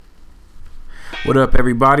What up,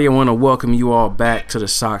 everybody? I want to welcome you all back to the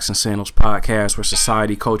Socks and Sandals podcast, where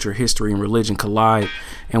society, culture, history, and religion collide,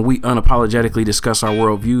 and we unapologetically discuss our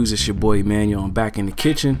worldviews. It's your boy Emmanuel. I'm back in the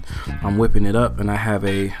kitchen. I'm whipping it up, and I have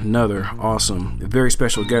another awesome, very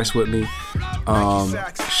special guest with me.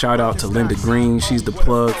 Shout out to Linda Green. She's the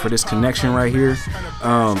plug for this connection right here.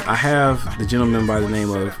 I have the gentleman by the name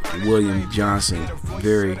of William Johnson.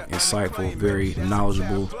 Very insightful, very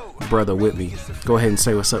knowledgeable brother with me. Go ahead and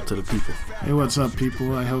say what's up to the people. Hey, what's up,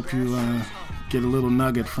 people? I hope you get a little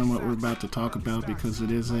nugget from what we're about to talk about, because it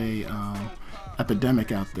is a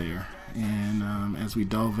epidemic out there, and as we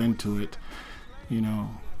delve into it,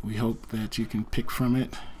 we hope that you can pick from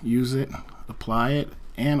it, use it, apply it,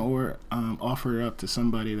 and or offer it up to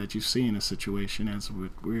somebody that you see in a situation, as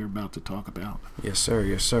we're about to talk about. Yes, sir.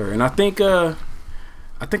 Yes, sir. And I think they're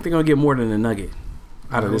gonna get more than a nugget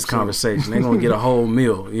out of this conversation. They're gonna get a whole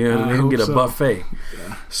meal. They're gonna get a buffet.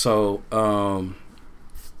 Yeah. So,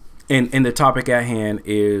 and the topic at hand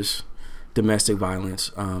is domestic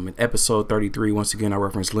violence. In episode 33, once again, I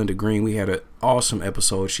referenced Linda Green. We had an awesome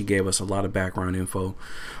episode. She gave us a lot of background info.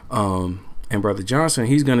 And Brother Johnson,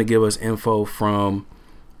 he's gonna give us info from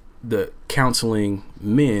the counseling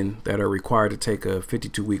men that are required to take a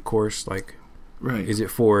 52-week course. Like, right? Is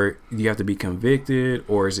it for you have to be convicted,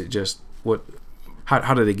 or is it just what?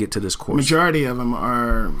 How do they get to this course? Majority of them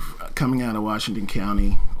are coming out of Washington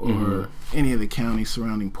County or any of the counties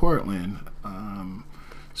surrounding Portland.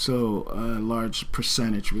 So a large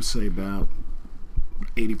percentage, would say about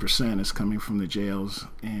 80%, is coming from the jails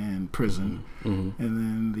and prison. And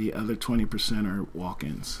then the other 20% are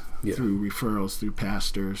walk-ins through referrals, through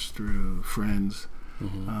pastors, through friends,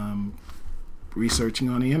 researching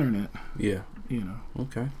on the internet. Yeah.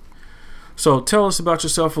 Okay. So tell us about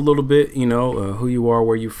yourself a little bit, who you are,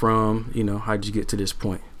 where you're from, how'd you get to this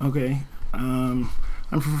point? Okay. I'm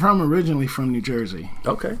originally from New Jersey.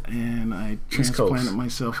 Okay. And I transplanted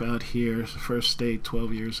myself out here. First stayed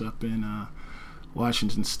 12 years up in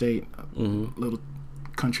Washington State, a little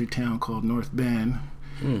country town called North Bend.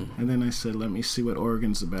 And then I said, let me see what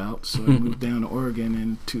Oregon's about. So I moved down to Oregon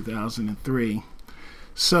in 2003.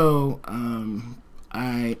 So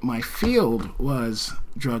my field was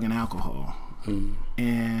drug and alcohol,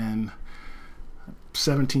 and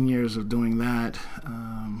 17 years of doing that.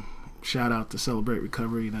 Shout out to Celebrate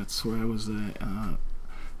Recovery. That's where I was the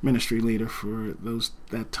ministry leader for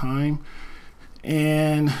that time.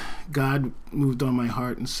 And God moved on my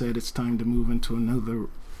heart and said it's time to move into another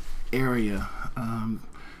area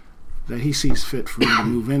that He sees fit for me to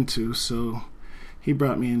move into. So He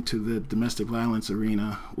brought me into the domestic violence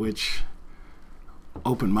arena, which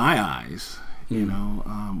opened my eyes,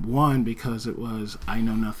 one, because it was, I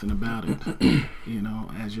know nothing about it.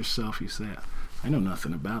 As yourself, you said, I know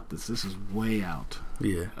nothing about this. This is way out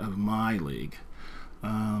of my league.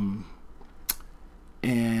 And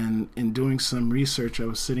in doing some research, I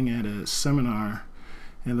was sitting at a seminar,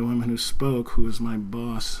 and the woman who spoke, who was my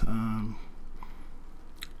boss,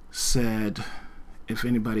 said, if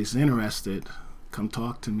anybody's interested, come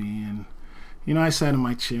talk to me. And I sat in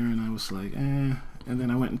my chair and I was like, and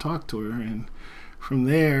then I went and talked to her, and from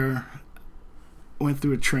there went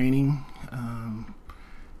through a training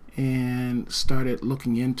and started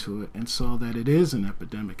looking into it, and saw that it is an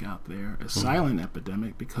epidemic out there, a silent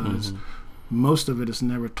epidemic, because most of it is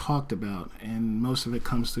never talked about, and most of it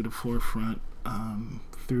comes to the forefront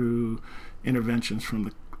through interventions from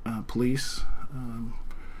the police.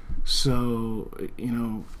 So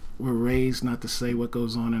we're raised not to say what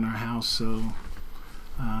goes on in our house, so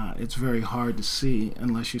it's very hard to see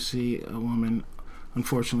unless you see a woman,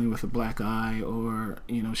 unfortunately, with a black eye, or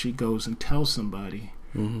she goes and tells somebody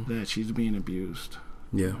that she's being abused.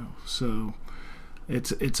 So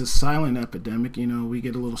it's a silent epidemic. We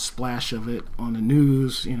get a little splash of it on the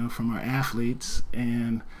news, from our athletes,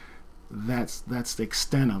 and that's the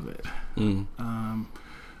extent of it.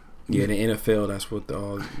 The NFL, that's what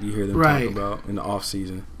you hear them talk about in the off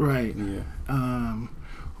season. Right. Yeah.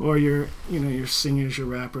 Or your singers, your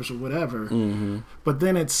rappers, or whatever. But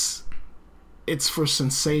then it's for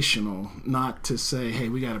sensational, not to say, hey,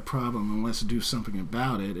 we got a problem and let's do something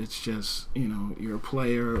about it. It's just, you're a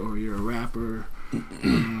player or you're a rapper,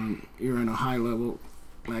 you're in a high level,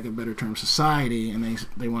 lack of a better term, society, and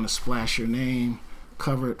they want to splash your name,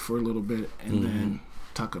 cover it for a little bit, and then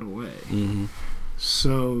tuck it away.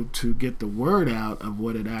 So to get the word out of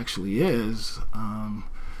what it actually is,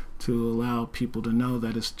 to allow people to know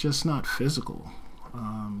that it's just not physical.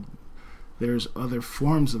 There's other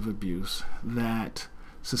forms of abuse that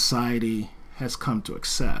society has come to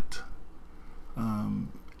accept.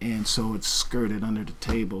 And so it's skirted under the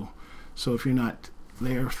table. So if you're not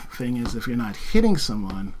their thing is if you're not hitting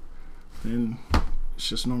someone, then it's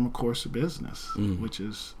just normal course of business, which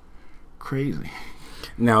is crazy.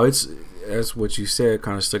 Now, that's what you said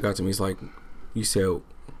kind of stuck out to me. It's like you said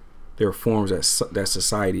there are forms that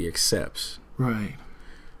society accepts. Right.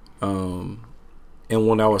 And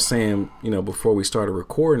what I was saying, before we started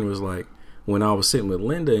recording was like, when I was sitting with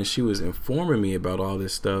Linda and she was informing me about all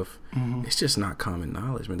this stuff, it's just not common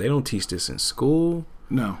knowledge, man. They don't teach this in school.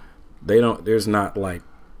 No. They don't. There's not like,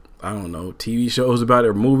 I don't know, TV shows about it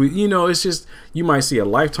or movies. It's just, you might see a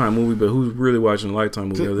Lifetime movie, but who's really watching a Lifetime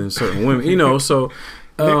movie other than certain women, so...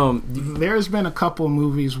 There's been a couple of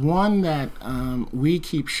movies. One that we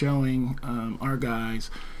keep showing our guys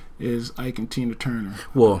is Ike and Tina Turner.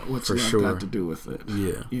 Well, what's for that sure got to do with it?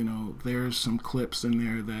 Yeah. There's some clips in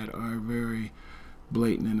there that are very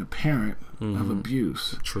blatant and apparent of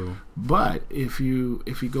abuse. True. But if you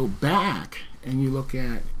go back and you look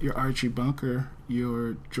at your Archie Bunker,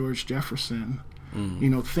 your George Jefferson,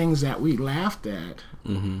 things that we laughed at,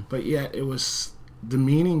 but yet it was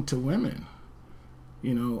demeaning to women.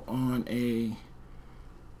 On a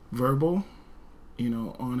verbal,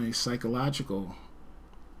 on a psychological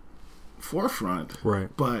forefront. Right.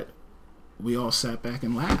 But we all sat back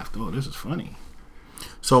and laughed. Oh, this is funny.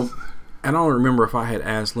 So, I don't remember if I had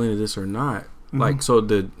asked Linda this or not. Like, so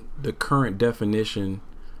the current definition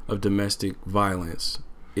of domestic violence,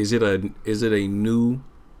 is it a new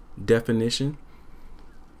definition?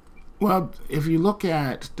 Well, if you look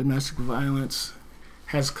at domestic violence,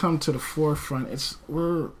 has come to the forefront.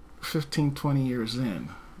 We're 15, 20 years in.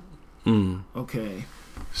 Okay.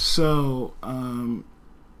 So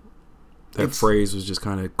that phrase was just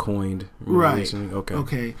kind of coined right recently.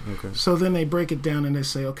 Okay. So then they break it down and they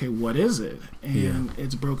say, okay, what is it? And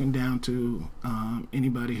it's broken down to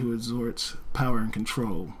anybody who exerts power and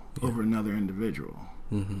control over another individual.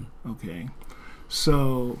 Okay.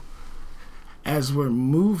 So as we're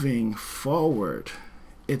moving forward,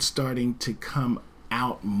 it's starting to come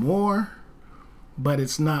out more, but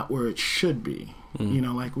it's not where it should be.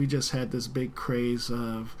 Like we just had this big craze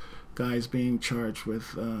of guys being charged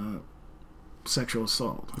with sexual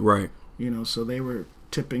assault. Right. So they were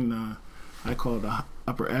tipping I call it the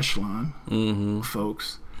upper echelon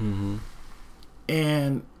folks.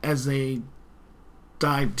 And as they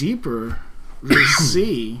dive deeper, they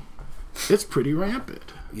see it's pretty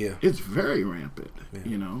rampant. Yeah. It's very rampant,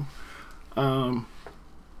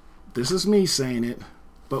 This is me saying it,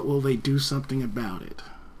 but will they do something about it?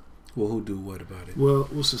 Well, who do what about it?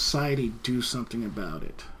 Will society do something about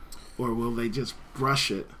it? Or will they just brush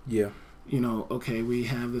it? Yeah. Okay, we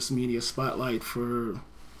have this media spotlight for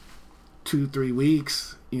 2-3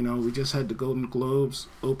 weeks. We just had the Golden Globes.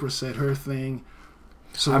 Oprah said her thing.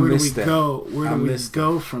 So where do we go? Where do we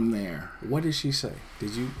go from there? What did she say?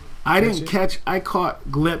 Did you? I caught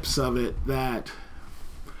glimpse of it that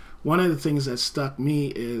one of the things that stuck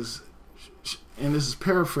me is, and this is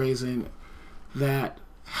paraphrasing, that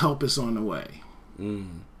help is on the way.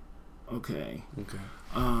 Okay.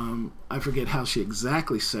 I forget how she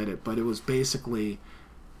exactly said it, but it was basically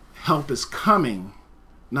help is coming,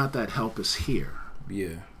 not that help is here.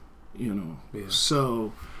 Yeah. Yeah.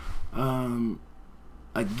 So,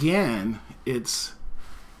 again, it's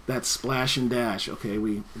that splash and dash. Okay,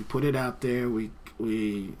 we put it out there. We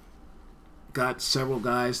got several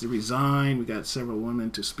guys to resign. We got several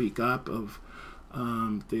women to speak up of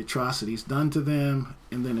the atrocities done to them,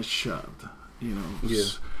 and then it's shoved. Yeah.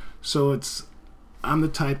 So I'm the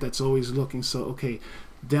type that's always looking. So okay,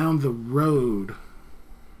 down the road,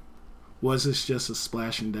 was this just a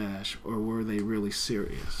splash and dash, or were they really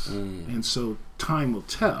serious? And so time will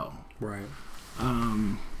tell. Right.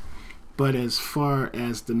 But as far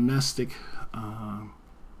as domestic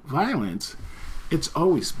violence, it's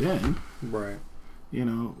always been. Right.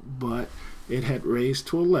 But it had raised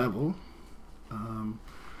to a level.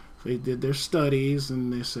 They did their studies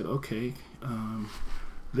and they said, okay,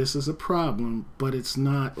 this is a problem, but it's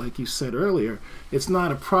not, like you said earlier, it's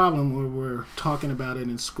not a problem where we're talking about it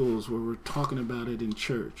in schools, where we're talking about it in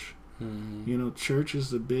church. Church is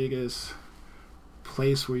the biggest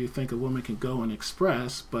place where you think a woman can go and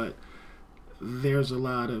express, but there's a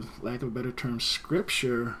lot of, lack of a better term,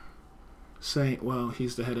 scripture saying, well,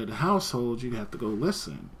 he's the head of the household, you have to go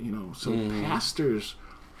listen. So pastors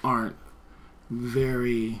aren't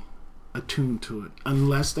very attuned to it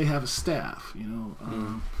unless they have a staff.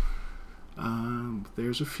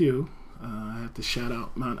 There's a few. I have to shout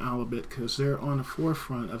out Mount Olivet because they're on the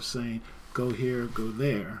forefront of saying go here, go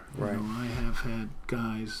there. Right. I have had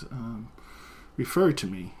guys refer to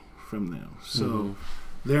me from them, so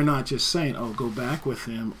they're not just saying, oh, go back with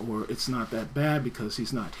him, or it's not that bad because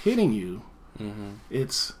he's not hitting you,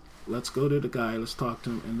 It's let's go to the guy, let's talk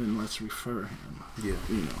to him, and then let's refer him. Yeah.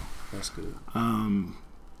 You know. That's good.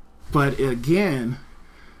 But again,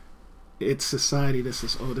 it's society that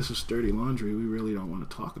says, "Oh, this is dirty laundry. We really don't want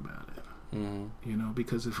to talk about it." You know,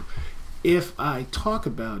 because if I talk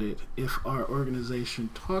about it, if our organization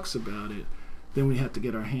talks about it, then we have to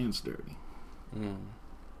get our hands dirty. You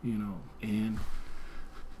know, and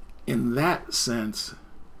in that sense,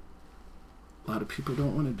 a lot of people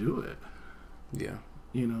don't want to do it. Yeah.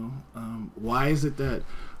 You know, why is it that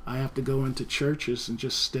I have to go into churches and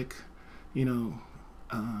just stick, you know,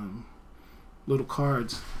 little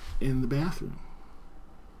cards in the bathroom?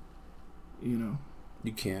 You know,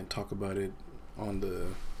 you can't talk about it on the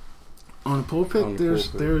pulpit.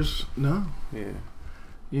 There's no. Yeah.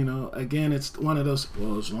 You know, again, it's one of those.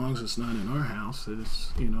 Well, as long as it's not in our house,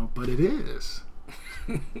 it's, you know, but it is.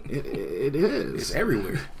 it is. It's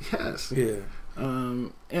everywhere. Yes. Yeah.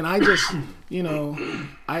 And I just, you know,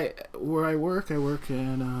 where I work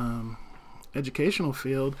in educational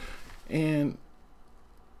field, and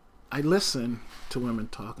I listen to women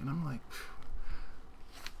talk, and I'm like,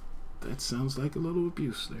 that sounds like a little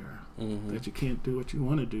abuse there. That you can't do what you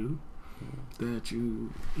want to do. That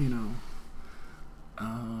you know,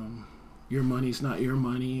 your money's not your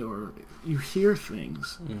money, or you hear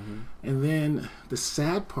things. And then the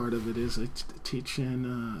sad part of it is I teach in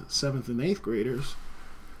 7th and 8th graders.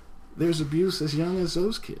 There's abuse as young as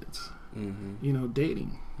those kids. You know,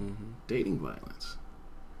 dating violence.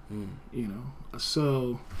 You know,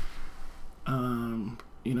 so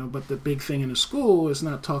you know, but the big thing in the school is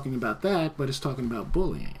not talking about that, but it's talking about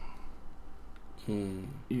bullying. You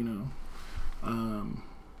know,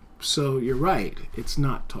 so you're right. It's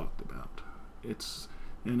not talked about.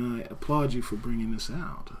 And I applaud you for bringing this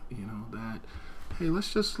out. You know, that, hey,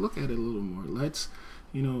 let's just look at it a little more. Let's,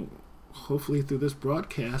 you know, hopefully through this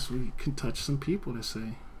broadcast we can touch some people to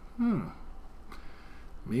say,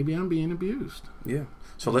 maybe I'm being abused. Yeah.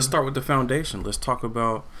 So let's start with the foundation. Let's talk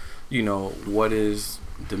about, you know, what is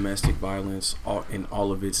domestic violence in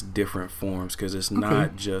all of its different forms, because it's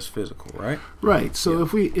not just physical, right? Right. So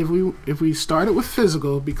if we started with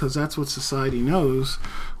physical, because that's what society knows,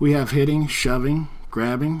 we have hitting, shoving,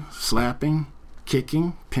 grabbing, slapping,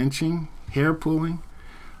 kicking, pinching, hair pulling,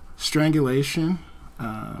 strangulation,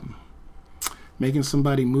 making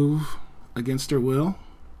somebody move against their will.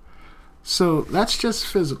 So that's just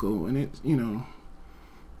physical, and it, you know,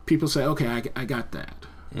 people say, okay, I got that.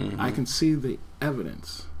 I can see the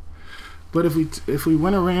evidence. But if we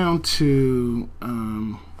went around to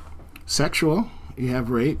sexual, you have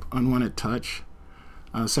rape, unwanted touch,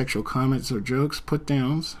 sexual comments or jokes, put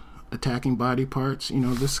downs, attacking body parts. You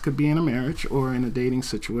know, this could be in a marriage or in a dating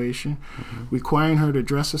situation. Requiring her to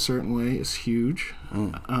dress a certain way is huge.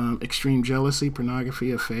 Extreme jealousy, pornography,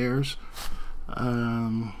 affairs,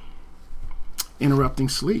 interrupting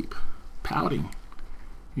sleep, pouting,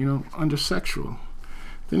 you know, under sexual.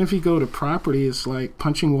 Then if you go to property, it's like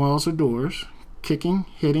punching walls or doors, kicking,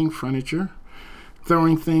 hitting furniture,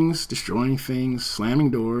 throwing things, destroying things,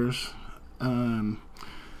 slamming doors,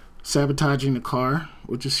 sabotaging the car,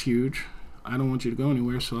 which is huge. I don't want you to go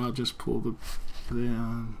anywhere, so I'll just pull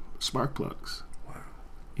the spark plugs. Wow.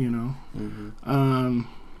 You know?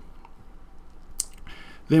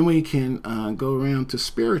 Then we can go around to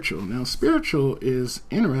spiritual. Now, spiritual is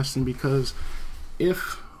interesting because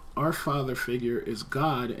if our father figure is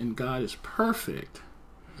God and God is perfect,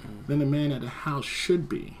 then the man of the house should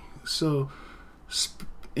be. So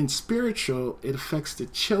in spiritual, it affects the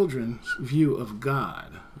children's view of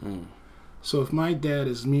God. So if my dad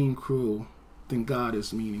is mean, cruel, then God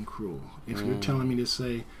is mean and cruel. If you're telling me to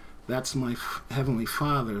say, that's my heavenly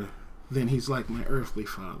father, then he's like my earthly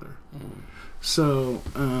father. So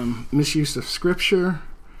misuse of scripture,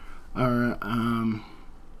 or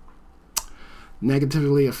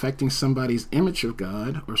negatively affecting somebody's image of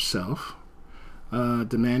God or self,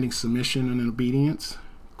 demanding submission and obedience,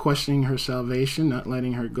 questioning her salvation, not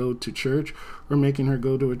letting her go to church, or making her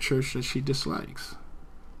go to a church that she dislikes.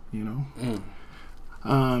 You know?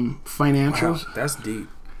 Financials. Wow, that's deep.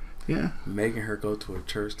 Yeah. Making her go to a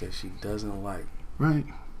church that she doesn't like. Right.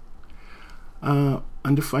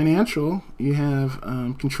 Under financial, you have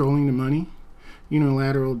controlling the money,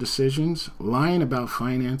 unilateral decisions, lying about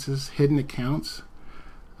finances, hidden accounts,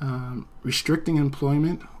 restricting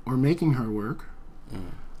employment or making her work,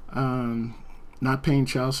 not paying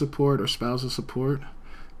child support or spousal support,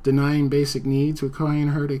 denying basic needs, requiring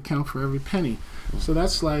her to account for every penny. So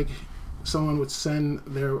that's like someone would send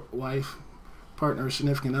their wife, partner, or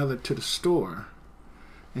significant other to the store,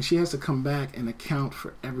 and she has to come back and account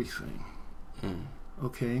for everything.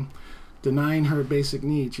 Okay? denying her basic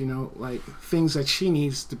needs, like things that she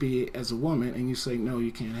needs to be as a woman, and you say, no,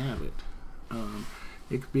 you can't have it.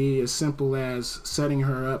 It could be as simple as setting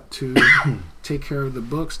her up to take care of the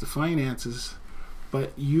books, the finances,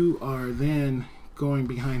 but you are then going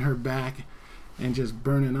behind her back and just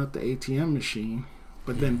burning up the ATM machine,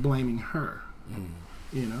 but then blaming her,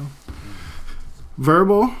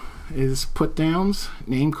 Verbal is put downs,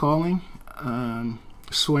 name calling,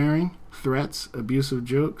 swearing, threats, abusive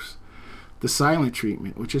jokes. The silent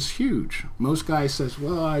treatment, which is huge. Most guys says,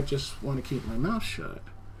 well, I just want to keep my mouth shut.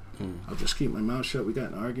 I'll just keep my mouth shut. We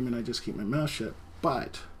got an argument, I just keep my mouth shut.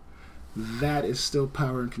 But that is still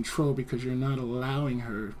power and control because you're not allowing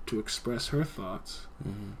her to express her thoughts.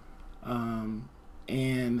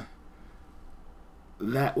 And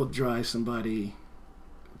that will drive somebody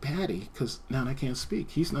batty because now I can't speak.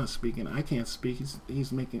 He's not speaking. I can't speak.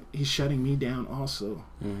 He's shutting me down also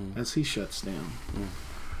as he shuts down.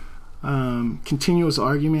 Continuous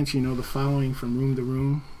arguments, the following from room to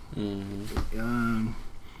room.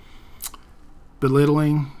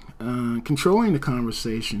 Belittling, controlling the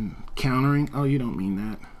conversation, countering. Oh, you don't mean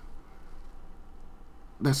that.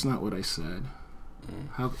 That's not what I said.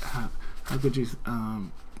 How could you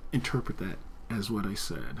interpret that as what I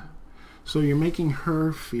said? So you're making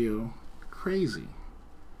her feel crazy.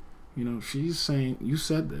 She's saying, you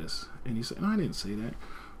said this. And he said, no, I didn't say that.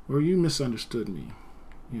 Or you misunderstood me.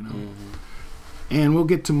 And we'll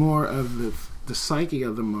get to more of the psyche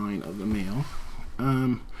of the mind of the male.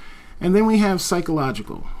 And then we have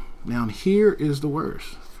psychological. Now, here is the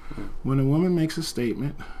worst. When a woman makes a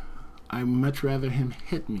statement, I'd much rather him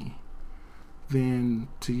hit me than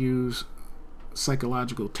to use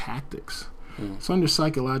psychological tactics. So under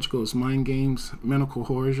psychological is mind games, mental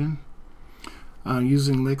coercion,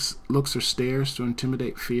 using looks or stares to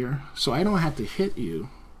intimidate fear. So I don't have to hit you,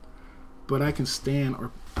 but I can stand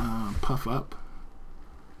or puff up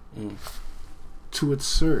to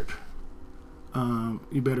assert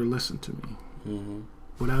you better listen to me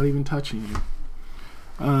without even touching you.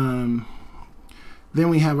 Then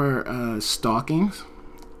we have our stalkings,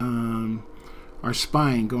 our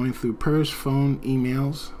spying, going through purse, phone,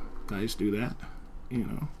 emails. Guys do that,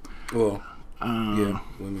 Well, yeah,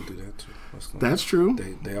 women do that too. That's true.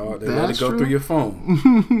 They let it go through your phone.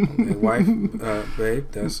 Hey, wife, babe,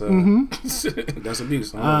 that's that's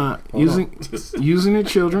abuse. Using the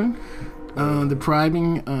children,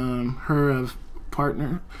 depriving her of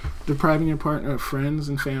partner, depriving your partner of friends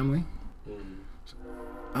and family.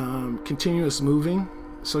 Continuous moving,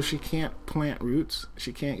 so she can't plant roots.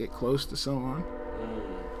 She can't get close to someone.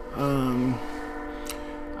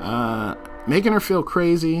 Making her feel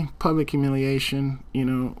crazy, public humiliation,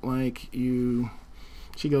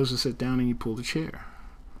 she goes to sit down and you pull the chair.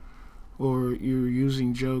 Or you're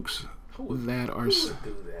using jokes that are...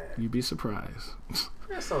 You'd be surprised.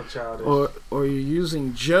 That's so childish. Or you're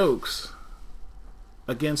using jokes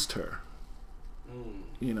against her.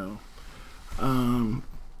 And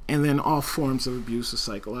then all forms of abuse is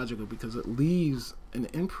psychological because it leaves an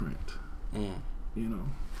imprint,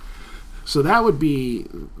 So that would be,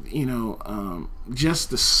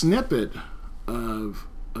 just the snippet of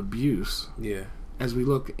abuse. Yeah. As we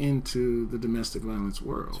look into the domestic violence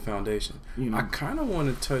world. It's foundation. I kind of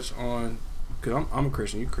want to touch on, because I'm a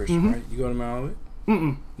Christian. You're Christian, right? You go to Mount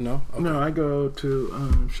Olivet? No? Okay. No, I go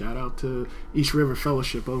to, shout out to East River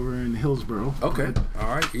Fellowship over in Hillsboro. Okay.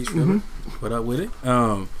 All right, East River. What up with it?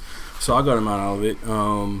 So I go to Mount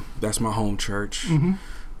Olivet. That's my home church.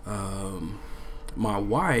 My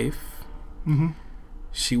wife,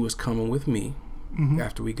 she was coming with me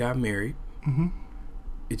after we got married.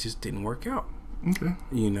 It just didn't work out. Okay.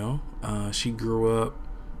 She grew up,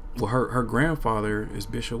 well, her grandfather is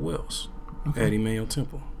Bishop Wells at Emmanuel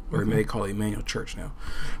Temple, or they call it Emmanuel Church now.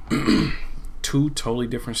 Two totally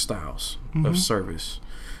different styles of service.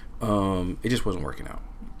 It just wasn't working out.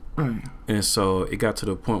 Right. And so it got to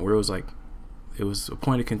the point where it was a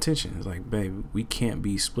point of contention. It's like, babe, we can't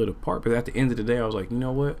be split apart. But at the end of the day, I was like, you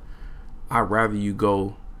know what? I'd rather you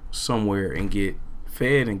go somewhere and get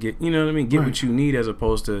fed and get, get what you need, as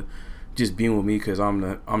opposed to just being with me because I'm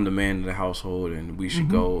the man of the household and we should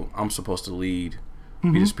go. I'm supposed to lead,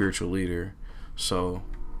 be the spiritual leader. So,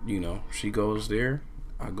 she goes there.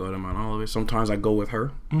 I go to Mount Olivet. Sometimes I go with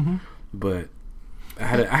her, but I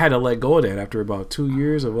had to let go of that after about 2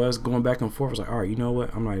 years of us going back and forth. I was like, all right, you know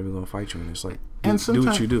what? I'm not even going to fight you. And it's like, do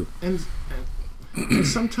what you do. And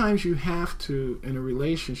sometimes you have to, in a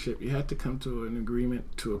relationship, you have to come to an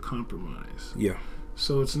agreement, to a compromise. Yeah.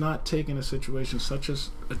 So it's not taking a situation such as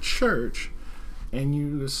a church and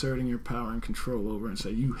you asserting your power and control over and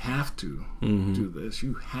say, you have to do this,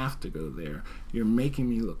 you have to go there, you're making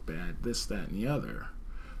me look bad, this, that, and the other.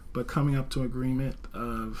 But coming up to agreement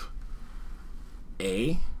of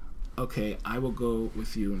okay, I will go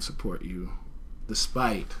with you and support you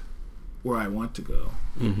despite where I want to go,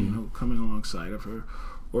 coming alongside of her.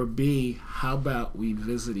 Or B, how about we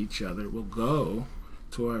visit each other? We'll go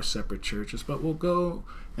to our separate churches, but we'll go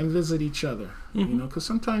and visit each other, because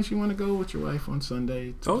sometimes you want to go with your wife on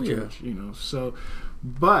Sunday to the church, So,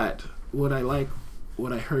 but what I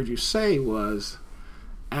heard you say was,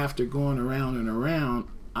 after going around and around,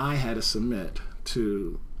 I had to submit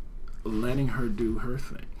to letting her do her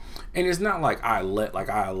thing. And it's not like I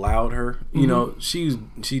allowed her. You know, she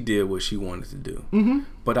did what she wanted to do.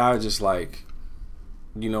 But I was just like,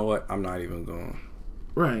 you know what? I'm not even going.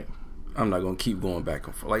 Right. I'm not going to keep going back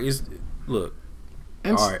and forth. Like, look.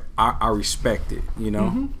 And all right, I respect it.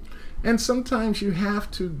 And sometimes you have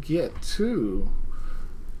to get to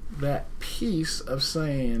that piece of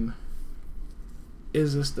saying,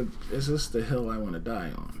 is this the hill I want to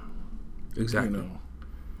die on? Exactly.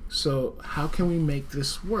 So how can we make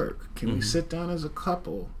this work? Can we sit down as a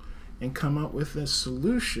couple and come up with a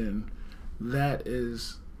solution that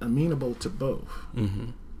is amenable to both?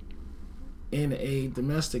 In a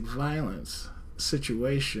domestic violence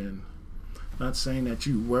situation, not saying that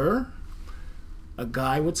you were, a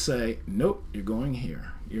guy would say, nope, you're going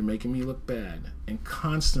here. You're making me look bad. And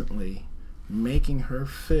constantly making her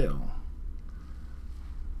feel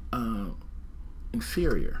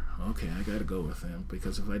inferior. Okay, I got to go with him,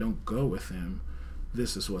 because if I don't go with him,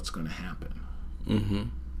 this is what's going to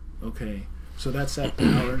happen. Okay, so that's that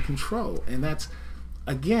power and control. And that's,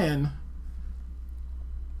 again,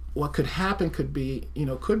 what could happen could be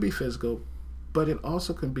physical, but it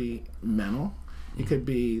also could be mental. It could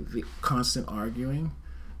be the constant arguing,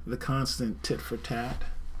 the constant tit for tat.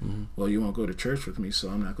 Well, you won't go to church with me, so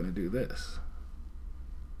I'm not going to do this.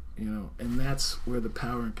 And that's where the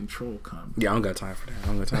power and control comes. Yeah, I don't got time for that. I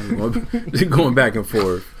don't got time to going back and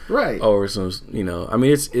forth. Right. Over some, I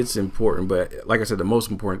mean, it's important, but like I said, the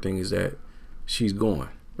most important thing is that she's going.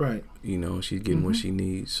 Right. She's getting what she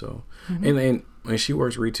needs. So, and she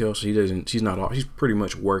works retail, so she's pretty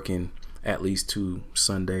much working at least 2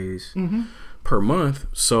 Sundays per month.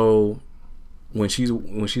 So when she's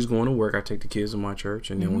going to work, I take the kids to my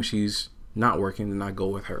church, and then when she's not working, then I go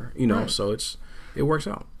with her. Right. So it works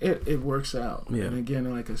out. It works out. Yeah. And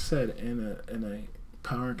again, like I said, in a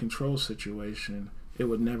power and control situation, it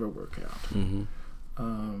would never work out.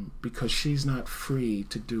 Because she's not free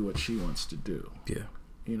to do what she wants to do. Yeah.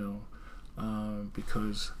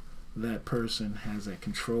 Because that person has that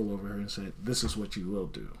control over her and said, this is what you will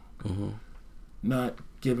do. Not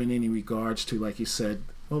giving any regards to, like you said,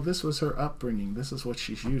 well, this was her upbringing. This is what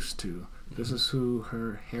she's used to. This is who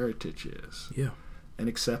her heritage is. Yeah. And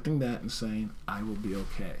accepting that and saying, I will be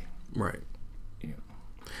okay. Right.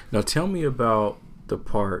 Now tell me about the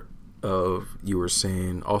part of, you were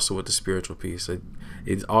saying also with the spiritual piece.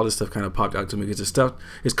 All this stuff kind of popped out to me because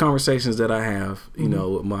it's conversations that I have,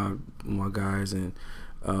 with my guys, and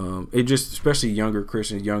it just, especially younger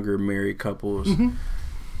Christians, younger married couples.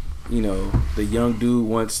 The young dude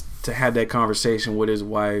wants to have that conversation with his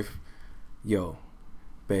wife. Yo,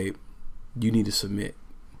 babe, you need to submit.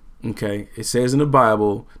 Okay, it says in the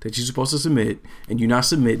Bible that you're supposed to submit, and you're not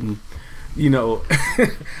submitting.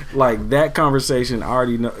 Like that conversation, I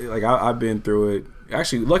already know. Like I've been through it.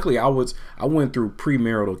 Actually, luckily, I went through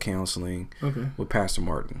premarital counseling with Pastor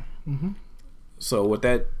Martin. So what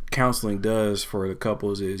that counseling does for the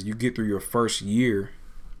couples is you get through your first year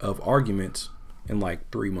of arguments in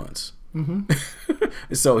like 3 months.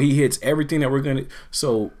 So he hits everything that we're gonna.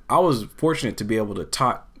 So I was fortunate to be able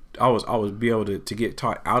to I was be able to get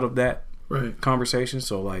taught out of that conversation.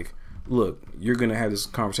 So like, look, you're gonna have this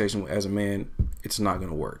conversation as a man. It's not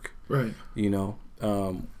gonna work. Right.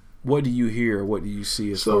 What do you hear? What do you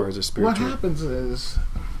see as far as a spiritual? What happens is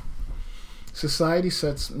society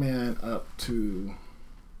sets man up to,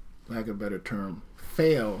 lack of a better term,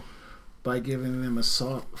 fail by giving them a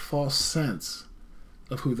false sense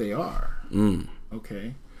of who they are.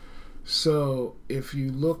 Okay. So if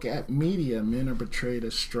you look at media, men are portrayed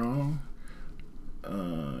as strong,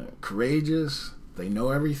 courageous. They know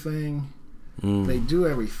everything. They do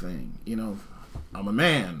everything. I'm a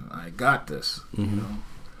man. I got this.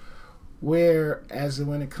 Whereas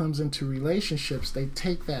when it comes into relationships, they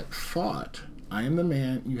take that thought, I am the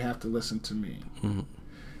man, you have to listen to me.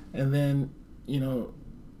 And then,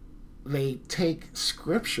 they take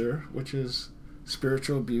scripture, which is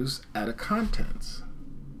spiritual abuse, out of context.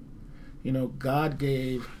 God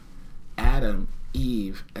gave Adam,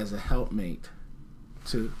 Eve as a helpmate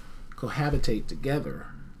to cohabitate together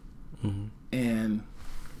and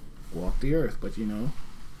walk the earth. But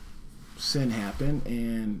sin happened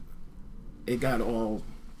and it got all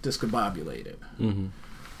discombobulated.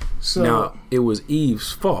 So now it was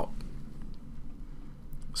Eve's fault.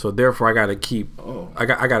 So therefore, I gotta keep. I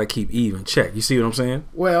gotta keep Eve in check. You see what I'm saying?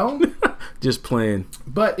 Well, just playing.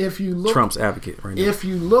 But if you look, Trump's advocate right now. If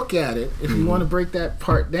you look at it, if you want to break that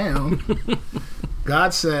part down,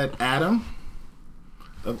 God said, Adam,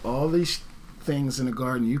 of all these things in the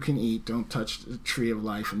garden you can eat, don't touch the tree of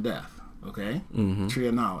life and death. Okay, tree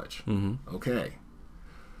of knowledge. Okay.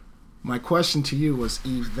 My question to you, was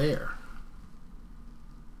Eve there?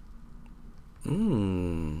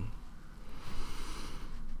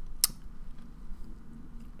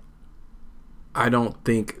 I don't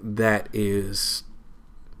think that is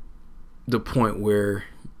the point where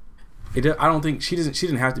I don't think she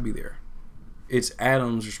didn't have to be there. It's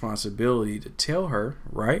Adam's responsibility to tell her,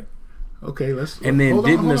 right? Okay, let's. And then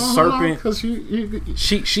didn't the serpent? Because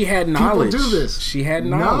she had knowledge. People do this. She had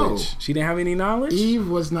knowledge. No. She didn't have any knowledge. Eve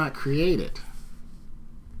was not created.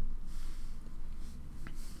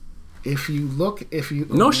 No,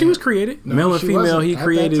 she was created. No, male and female. He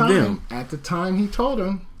created them. At the time, he told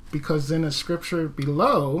them, because then the scripture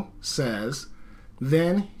below says,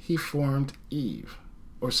 then he formed Eve,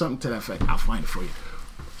 or something to that effect. I'll find it for you.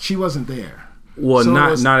 She wasn't there. Well, so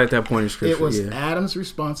not at that point in scripture. It was Adam's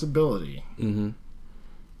responsibility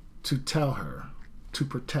to tell her, to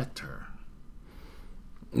protect her.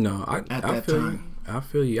 No, I feel time. You. I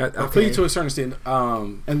feel you. I feel you to a certain extent.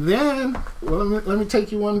 And then, let me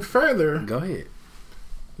take you one further. Go ahead.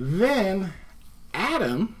 Then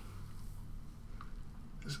Adam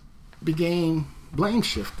began blame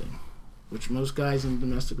shifting, which most guys in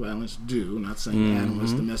domestic violence do. Not saying Adam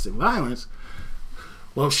was domestic violence.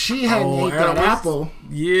 Well, she hadn't ate that apple.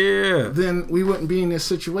 Yeah. Then we wouldn't be in this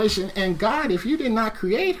situation. And God, if you did not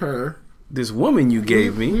create her, this woman you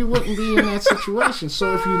gave me, we wouldn't be in that situation.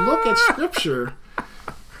 So if you look at scripture,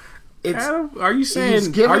 Adam, are you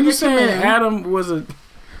saying Adam was a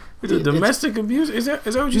domestic abuse? Is that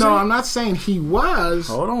what you're saying? No, I'm not saying he was.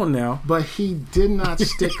 Hold on now. But he did not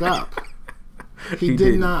stick up. He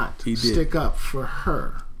did not stick up for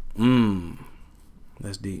her.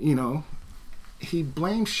 That's deep. He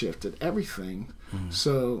blame shifted everything.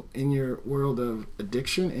 So in your world of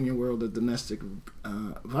addiction, in your world of domestic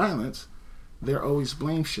violence, they're always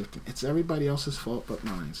blame shifting. It's everybody else's fault but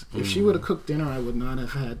mine. If she would have cooked dinner, I would not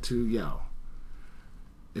have had to yell.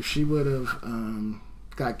 If she would have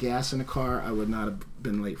got gas in the car, I would not have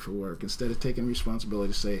been late for work. Instead of taking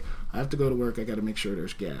responsibility to say, I have to go to work, I got to make sure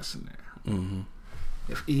there's gas in there.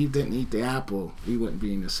 If Eve didn't eat the apple, we wouldn't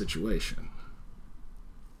be in this situation.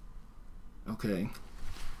 Okay?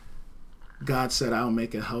 God said, I'll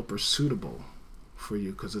make a helper suitable for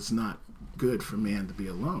you, because it's not good for man to be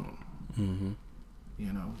alone.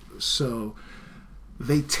 So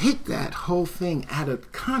they take that whole thing out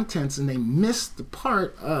of context and they miss the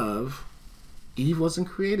part of Eve wasn't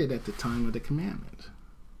created at the time of the commandment.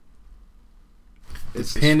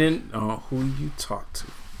 Depending on who you talk to.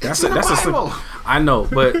 That's in the Bible. I know,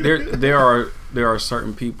 but there are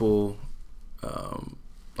certain people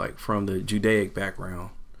like from the Judaic background,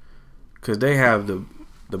 because they have the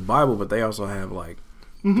Bible, but they also have like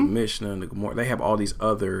the Mishnah and the Gemara. They have all these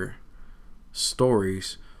other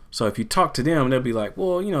stories. So if you talk to them, they'll be like,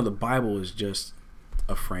 well, the Bible is just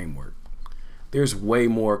a framework. There's way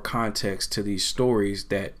more context to these stories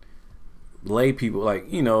that lay people,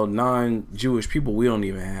 like, non-Jewish people, we don't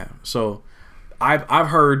even have. So I've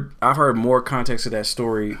heard more context to that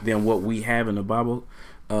story than what we have in the Bible.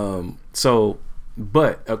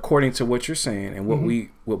 But according to what you're saying and what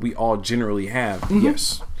we all generally have,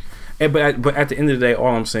 yes. But at the end of the day,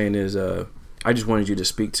 all I'm saying is I just wanted you to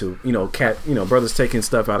speak to brothers taking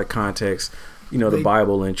stuff out of context, the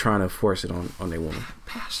Bible, and trying to force it on their woman.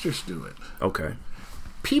 Pastors do it. Okay.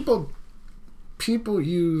 People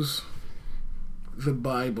use the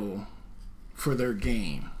Bible for their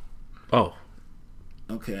gain. Oh.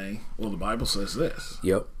 Okay. Well, the Bible says this.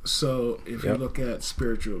 Yep. So if you look at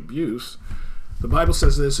spiritual abuse, the Bible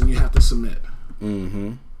says this, and you have to submit.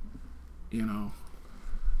 You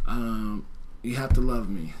have to love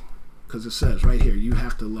me, because it says right here, you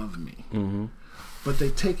have to love me. But they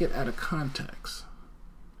take it out of context.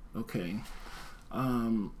 Okay.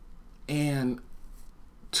 And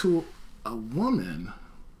to a woman,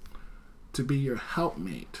 to be your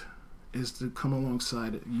helpmate is to come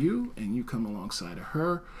alongside you, and you come alongside of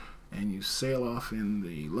her, and you sail off in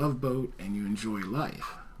the love boat and you enjoy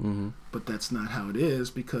life. But that's not how it is,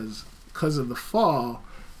 because of the fall,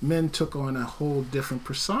 men took on a whole different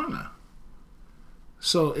persona.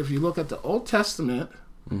 So if you look at the Old Testament,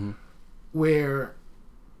 where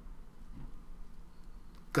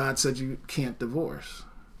God said you can't divorce,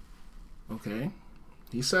 okay?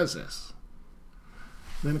 He says this.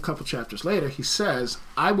 Then a couple chapters later, he says,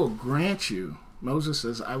 I will grant you, Moses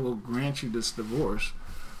says, I will grant you this divorce,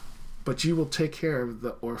 but you will take care of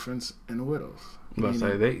the orphans and widows. But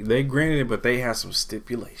they granted it, but they have some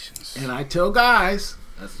stipulations. And I tell guys,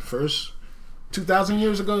 that's the first 2,000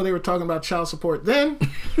 years ago, they were talking about child support then,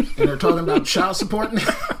 and they're talking about child support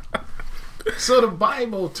now. So the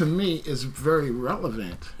Bible, to me, is very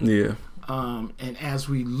relevant. Yeah. And as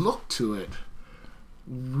we look to it,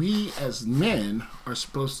 we as men are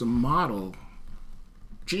supposed to model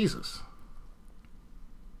Jesus.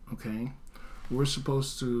 Okay? We're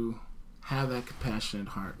supposed to have that compassionate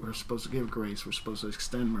heart. We're supposed to give grace. We're supposed to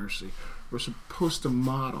extend mercy. We're supposed to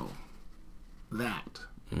model that.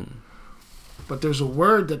 But there's a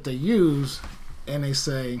word that they use, and they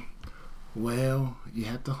say, well, you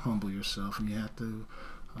have to humble yourself, and you have to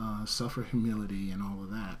suffer humility and all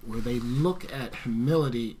of that, where they look at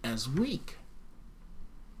humility as weak.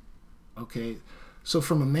 Okay? So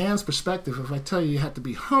from a man's perspective, if I tell you have to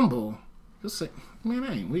be humble, you'll say, man,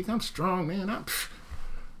 I ain't weak. I'm strong, man. I'm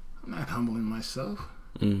not humbling myself.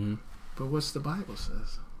 But what's the Bible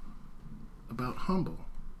says about humble?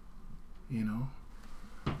 You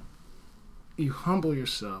know? You humble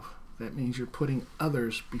yourself. That means you're putting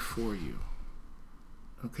others before you.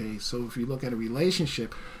 Okay, so if you look at a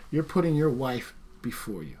relationship, you're putting your wife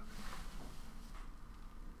before you.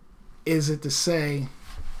 Is it to say,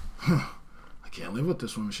 I can't live with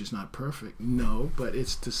this woman, she's not perfect? No, but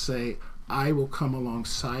it's to say, I will come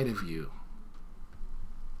alongside of you.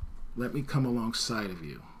 Let me come alongside of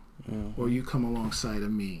you. Or you come alongside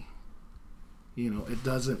of me. You know, it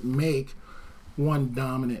doesn't make one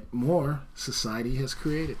dominant more. Society has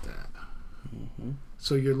created that.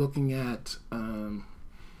 So you're looking at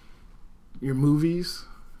your movies,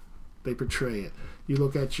 they portray it. You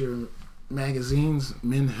look at your magazines,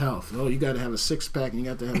 Men Health. Oh, you got to have a six-pack and you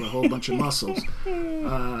got to have a whole bunch of muscles.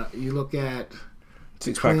 You look at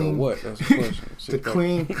six-pack of what? That's the question. The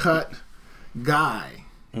clean-cut guy,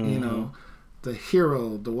 you know, the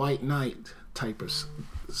hero, the white knight type of.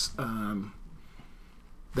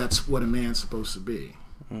 That's what a man's supposed to be.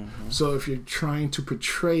 So if you're trying to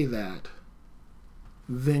portray that,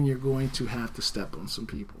 then you're going to have to step on some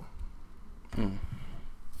people.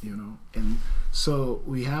 You know, and so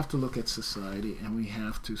we have to look at society and we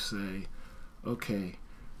have to say, okay,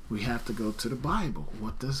 we have to go to the Bible.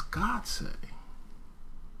 What does God say?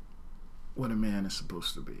 What a man is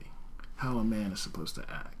supposed to be, how a man is supposed to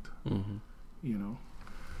act. You know,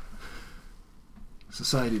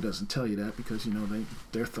 society doesn't tell you that because, you know,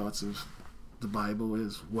 their thoughts of the Bible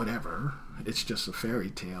is whatever. It's just a fairy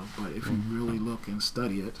tale. But if you really look and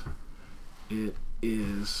study it, it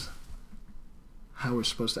is how we're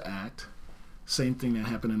supposed to act. Same thing that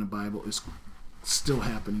happened in the Bible is still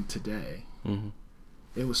happening today.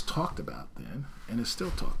 It was talked about then, and it's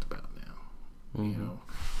still talked about now. You know,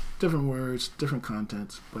 different words, different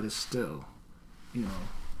contents, but it's still, you know.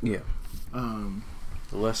 Yeah.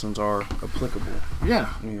 The lessons are applicable.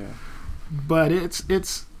 Yeah. But it's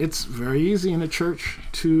very easy in the church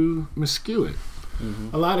to miscue it.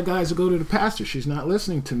 A lot of guys will go to the pastor. She's not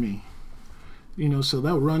listening to me. You know, so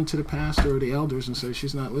they'll run to the pastor or the elders and say,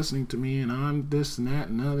 she's not listening to me, and I'm this and that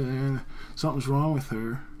and other, and something's wrong with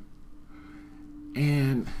her.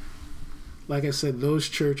 And like I said, those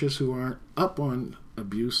churches who aren't up on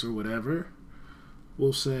abuse or whatever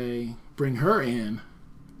will say, bring her in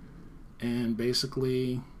and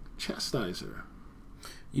basically chastise her.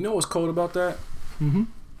 You know what's cold about that?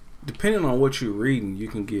 Depending on what you're reading, you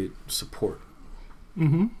can get support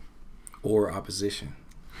or opposition.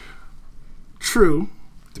 True.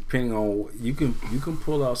 Depending on you can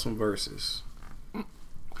pull out some verses.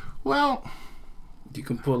 Well, you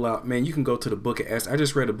can pull out. Man, you can go to the Book of Esther. I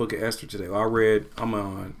just read the Book of Esther today. I'm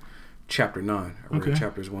on chapter 9. I read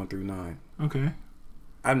chapters 1 through 9. Okay.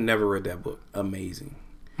 I've never read that book. Amazing.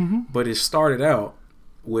 But it started out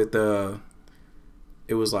with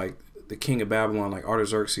it was like the king of Babylon, like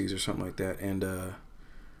Artaxerxes or something like that, and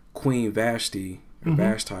Queen Vashti or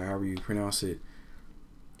Vashti, however you pronounce it.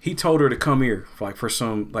 He told her to come here,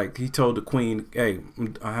 he told the queen, "Hey,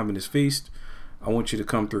 I'm having this feast. I want you to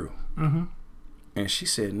come through." And she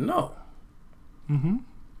said no. And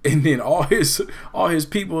then all his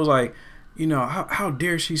people was like, you know, how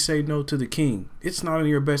dare she say no to the king? It's not in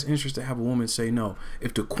your best interest to have a woman say no.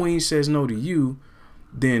 If the queen says no to you,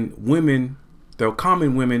 then women, the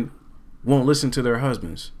common women, won't listen to their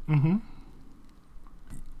husbands.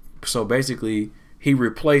 So basically, he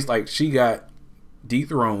replaced, like, she got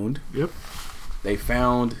dethroned. Yep. They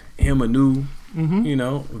found him a new,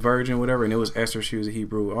 virgin, whatever, and it was Esther. She was a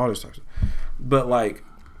Hebrew, all this stuff. But like,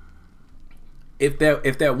 if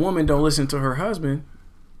that woman don't listen to her husband,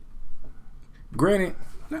 granted,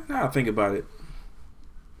 now I think about it,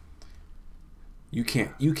 you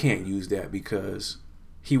can't use that because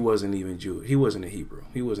he wasn't even Jewish. He wasn't a Hebrew.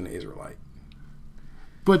 He wasn't an Israelite.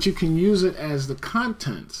 But you can use it as the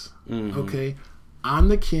contents. Mm-hmm. Okay, I'm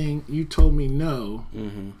the king. You told me no.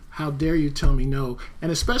 Mm-hmm. How dare you tell me no?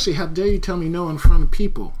 And especially, how dare you tell me no in front of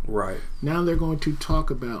people? Right. Now they're going to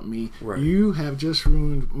talk about me. Right. You have just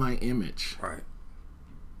ruined my image. Right.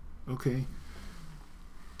 Okay.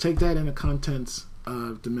 Take that in the contents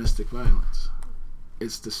of domestic violence.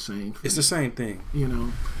 It's the same thing. It's the same thing.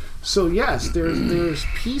 So yes, there's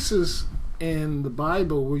pieces in the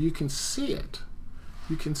Bible where you can see it.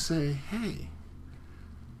 You can say, hey,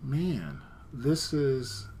 man, this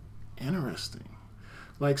is interesting.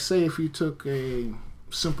 Like, say, if you took a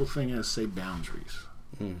simple thing as, say, boundaries.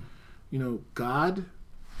 God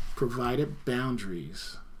provided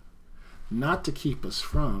boundaries not to keep us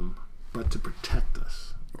from, but to protect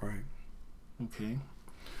us. Right. Okay?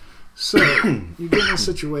 So, you get in a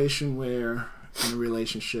situation where, in a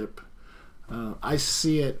relationship, I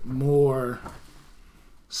seen it more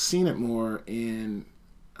in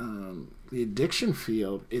the addiction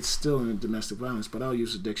field. It's still in domestic violence, but I'll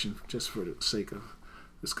use addiction just for the sake of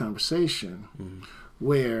this conversation,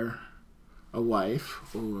 where a wife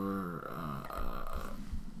or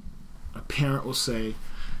a parent will say,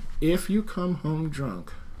 if you come home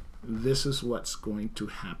drunk, this is what's going to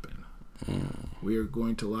happen. We are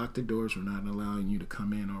going to lock the doors. We're not allowing you to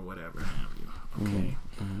come in or whatever have you. Okay?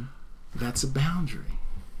 That's a boundary.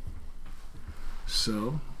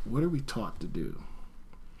 So, what are we taught to do?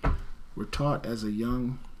 We're taught as a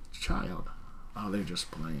young child, they're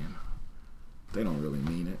just playing. They don't really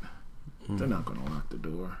mean it. They're not going to lock the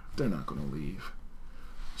door. They're not going to leave.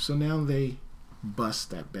 So now they bust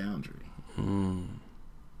that boundary.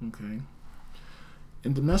 Okay?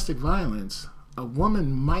 In domestic violence, a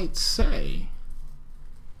woman might say,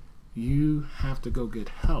 you have to go get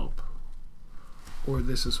help, or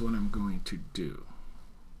this is what I'm going to do.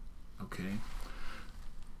 Okay?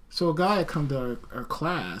 So a guy had come to our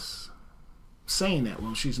class saying that,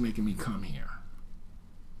 well, she's making me come here.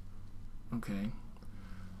 Okay?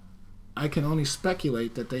 I can only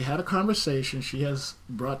speculate that they had a conversation. She has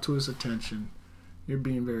brought to his attention, you're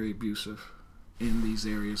being very abusive in these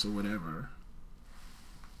areas or whatever.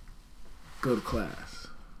 Go to class.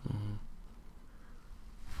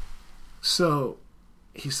 So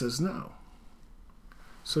he says no.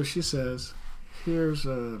 So she says, here's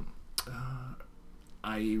a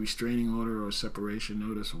i.e. restraining order or separation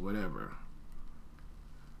notice or whatever.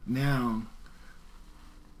 Now,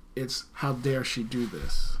 it's how dare she do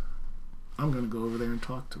this? I'm going to go over there and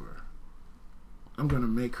talk to her. I'm going to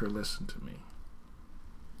make her listen to me.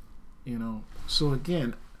 So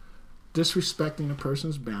again, disrespecting a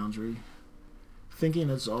person's boundary, thinking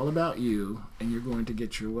it's all about you and you're going to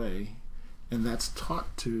get your way, and that's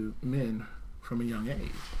taught to men from a young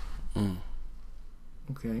age.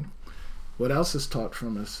 Okay? What else is taught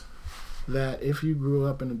from us? That if you grew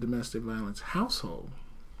up in a domestic violence household,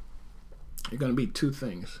 you're going to be two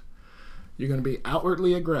things. You're going to be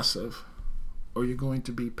outwardly aggressive, or you're going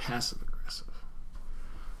to be passive aggressive.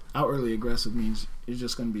 Outwardly aggressive means you're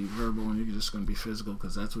just going to be verbal and you're just going to be physical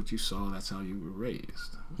because that's what you saw, that's how you were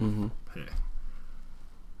raised. Hey.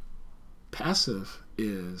 Passive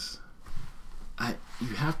is,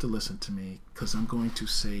 you have to listen to me because I'm going to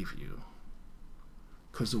save you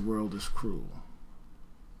because the world is cruel.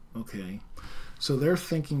 Okay? So they're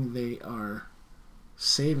thinking they are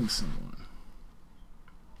saving someone.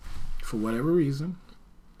 For whatever reason,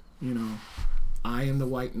 I am the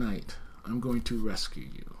white knight. I'm going to rescue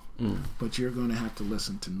you. But you're going to have to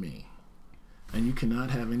listen to me. And you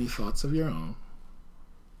cannot have any thoughts of your own.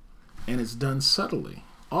 And it's done subtly.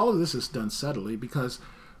 All of this is done subtly because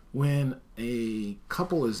when a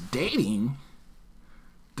couple is dating,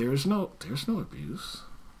 there's no abuse.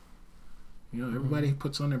 Everybody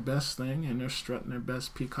puts on their best thing and they're strutting their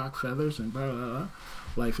best peacock feathers and blah, blah, blah.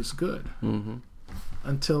 Life is good.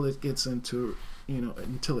 Until it gets into,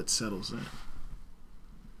 until it settles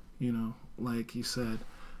in. Like you said,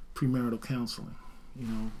 premarital counseling.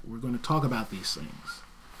 We're going to talk about these things.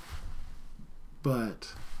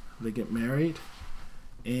 But they get married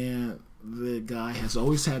and the guy has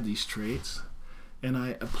always had these traits. And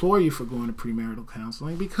I applaud you for going to premarital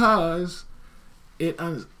counseling because it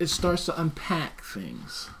starts to unpack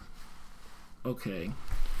things. Okay.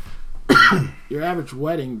 Your average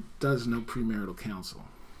wedding does no premarital counsel.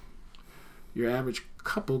 your average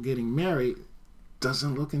couple getting married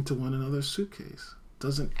doesn't look into one another's suitcase,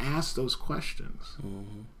 doesn't ask those questions.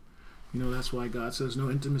 Mm-hmm. You know, that's why God says no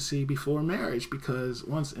intimacy before marriage, because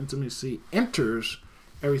once intimacy enters,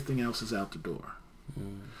 everything else is out the door.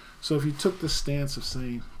 Mm. So if you took the stance of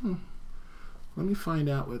saying, let me find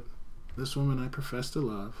out what this woman I profess to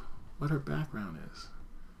love, what her background is.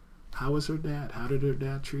 How was her dad? How did her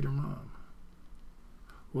dad treat her mom?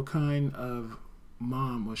 What kind of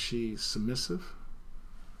mom was she? Submissive?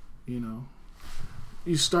 You know,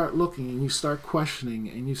 you start looking and you start questioning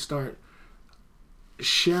and you start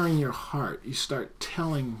sharing your heart. You start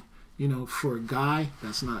telling, you know, for a guy,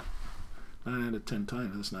 that's not 9 out of 10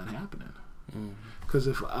 times, that's not happening. Because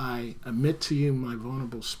if I admit to you my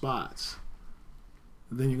vulnerable spots,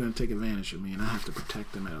 then you're going to take advantage of me and I have to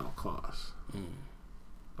protect them at all costs.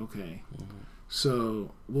 Okay?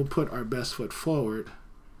 So we'll put our best foot forward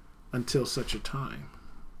until such a time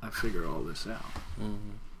I figure all this out.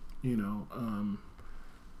 You know,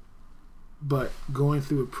 but going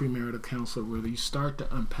through a premarital counselor where you start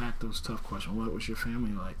to unpack those tough questions. What was your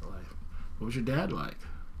family like? What was your dad like?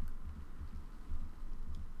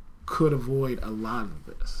 Could avoid a lot of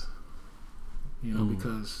this. You know,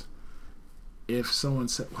 because if someone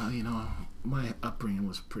said, well, you know, my upbringing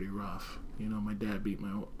was pretty rough. You know, my dad beat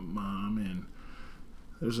my mom and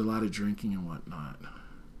there's a lot of drinking and whatnot.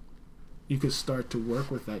 You could start to work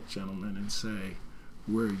with that gentleman and say,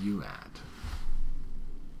 where are you at?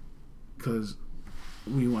 Because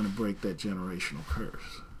we want to break that generational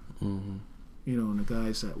curse. You know, and the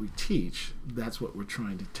guys that we teach, that's what we're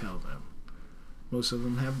trying to tell them. Most of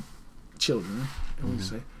them have children, and we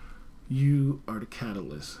say, you are the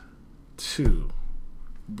catalyst to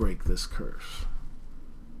break this curse.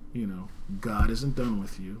 You know, God isn't done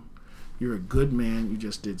with you. You're a good man, you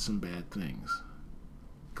just did some bad things.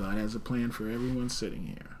 God has a plan for everyone sitting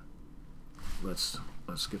here. Let's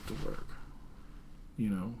get to work. You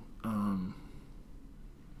know,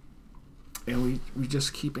 and we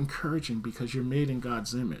just keep encouraging, because you're made in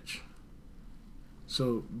God's image.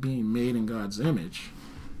 So being made in God's image,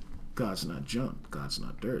 God's not junk, God's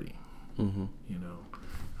not dirty. You know,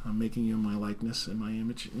 I'm making you in my likeness and my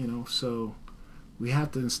image, you know, so we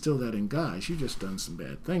have to instill that in guys. You just done some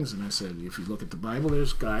bad things. And I said, if you look at the Bible,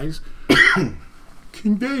 there's guys,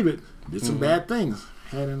 King David did some bad things,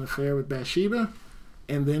 had an affair with Bathsheba,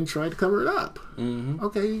 and then tried to cover it up.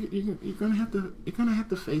 Okay, you're gonna have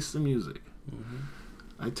to face the music.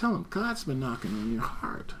 I tell him, God's been knocking on your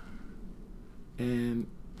heart, and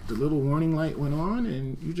the little warning light went on,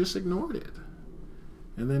 and you just ignored it,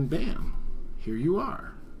 and then bam, here you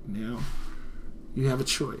are. Now you have a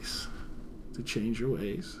choice to change your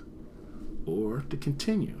ways or to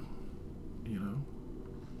continue. You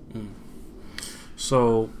know.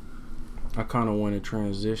 So I kind of want to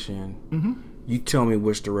transition. You tell me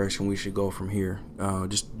which direction we should go from here,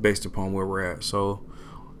 just based upon where we're at. So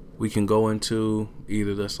we can go into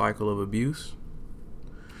either the cycle of abuse,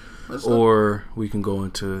 or we can go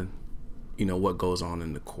into, you know, what goes on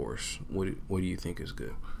in the course. What do you think is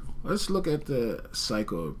good? Let's look at the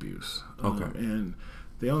cycle of abuse. Okay. And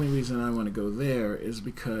the only reason I want to go there is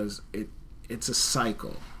because it's a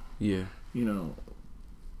cycle. Yeah. You know,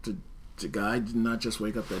 the guy did not just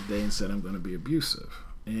wake up that day and said, I'm going to be abusive.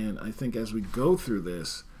 And I think as we go through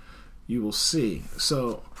this, you will see.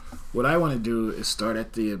 So what I want to do is start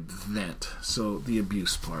at the event, so the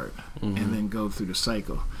abuse part, and then go through the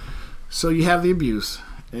cycle. So you have the abuse.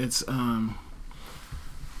 It's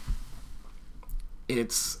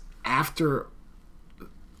after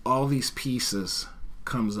all these pieces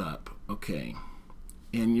comes up, okay,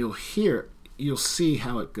 and you'll see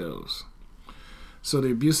how it goes. So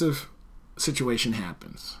the abusive situation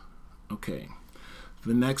happens, okay.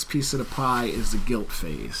 The next piece of the pie is the guilt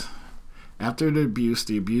phase. After the abuse,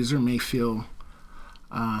 the abuser may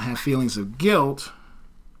have feelings of guilt,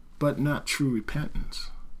 but not true repentance.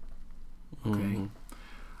 Okay,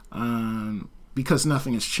 because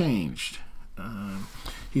nothing has changed.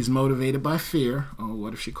 He's motivated by fear. Oh,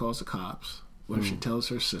 what if she calls the cops? What if she tells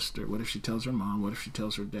her sister? What if she tells her mom? What if she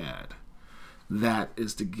tells her dad? That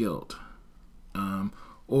is the guilt,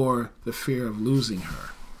 or the fear of losing her.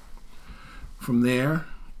 From there,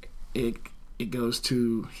 it goes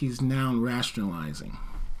to he's now rationalizing.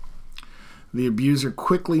 The abuser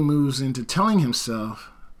quickly moves into telling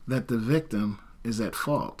himself that the victim is at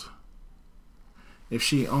fault. If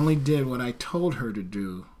she only did what I told her to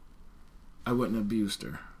do, I wouldn't have abused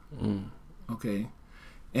her. Okay?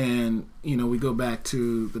 And, you know, we go back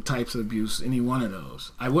to the types of abuse, any one of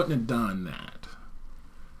those. I wouldn't have done that.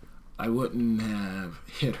 I wouldn't have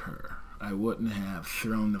hit her. I wouldn't have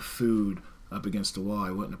thrown the food up against the wall.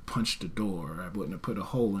 I wouldn't have punched the door. I wouldn't have put a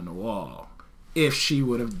hole in the wall if she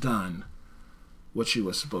would have done what she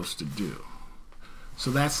was supposed to do.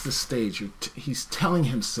 So that's the stage. He's telling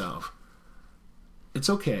himself, it's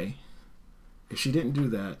okay. If she didn't do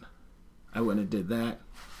that, I wouldn't have did that.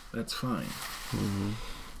 That's fine. Mm-hmm.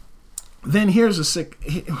 Then here's a sick.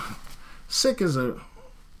 Sick is a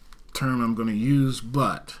term I'm going to use,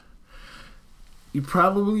 but you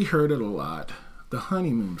probably heard it a lot. The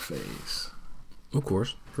honeymoon phase. Of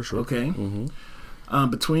course, for sure. Okay. Mm-hmm.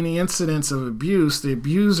 Between the incidents of abuse, the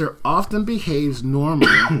abuser often behaves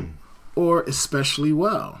normal or especially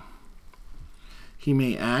well. He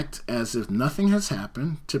may act as if nothing has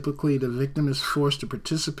happened. Typically, the victim is forced to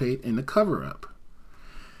participate in the cover-up.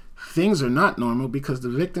 Things are not normal because the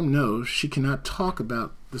victim knows she cannot talk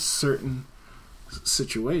about the certain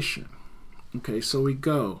situation. Okay, so we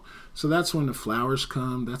go. So that's when the flowers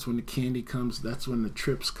come. That's when the candy comes. That's when the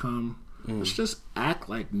trips come. Let's just act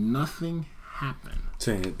like nothing happened.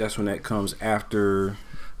 Saying that's when that comes after.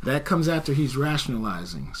 That comes after he's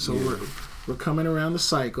rationalizing. So we're coming around the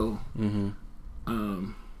cycle. Mm-hmm.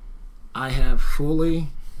 I have fully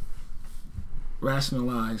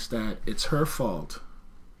rationalized that it's her fault,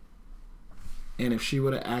 and if she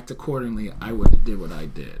would have acted accordingly, I would have did what I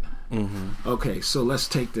did. Mm-hmm. Okay, so let's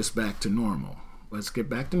take this back to normal. Let's get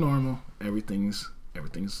back to normal. Everything's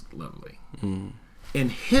lovely. Mm. In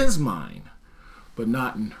his mind, but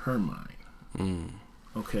not in her mind. Mm.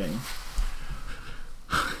 Okay.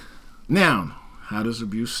 Now, how does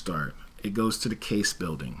abuse start? It goes to the case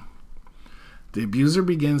building. The abuser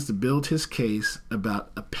begins to build his case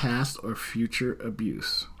about a past or future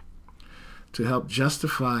abuse. To help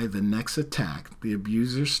justify the next attack, the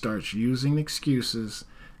abuser starts using excuses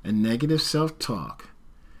and negative self-talk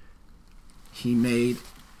he made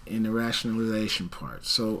in the rationalization part.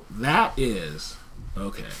 So that is,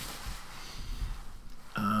 okay,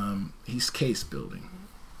 he's case building.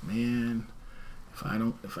 Man,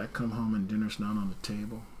 if I come home and dinner's not on the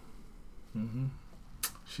table,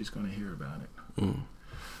 she's going to hear about it. Mm.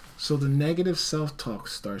 So the negative self-talk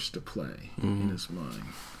starts to play in his mind.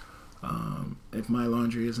 If my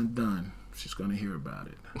laundry isn't done, she's going to hear about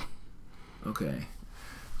it. Okay.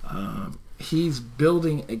 He's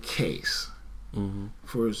building a case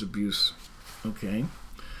for his abuse. Okay.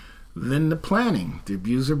 Then the planning. The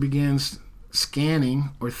abuser begins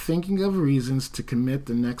scanning or thinking of reasons to commit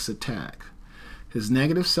the next attack. His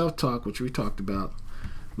negative self-talk, which we talked about,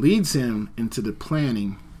 leads him into the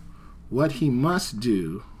planning what he must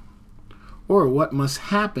do or what must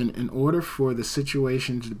happen in order for the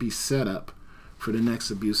situation to be set up for the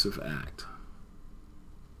next abusive act.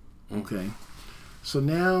 Okay. So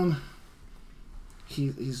now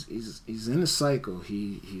he's in a cycle.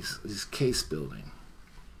 He's case building.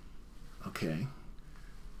 Okay.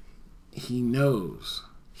 He knows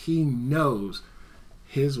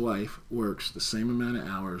his wife works the same amount of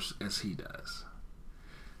hours as he does.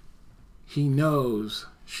 He knows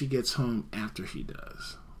she gets home after he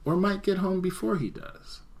does, or might get home before he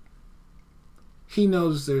does. He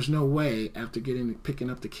knows there's no way after picking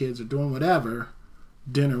up the kids or doing whatever,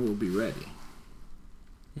 dinner will be ready.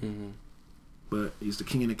 Mm-hmm. But he's the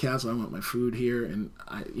king of the castle. I want my food here, and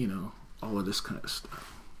all of this kind of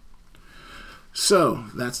stuff. So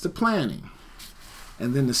that's the planning.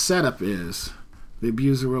 And then the setup is the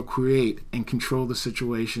abuser will create and control the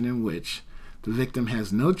situation in which the victim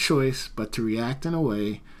has no choice but to react in a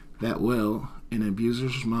way that will, in the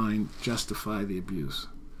abuser's mind, justify the abuse.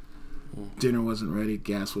 Dinner wasn't ready,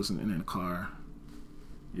 gas wasn't in the car,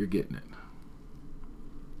 you're getting it.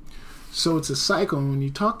 So it's a cycle, and when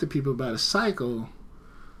you talk to people about a cycle,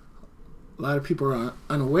 a lot of people are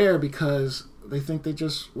unaware because they think they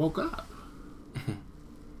just woke up,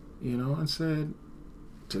 and said,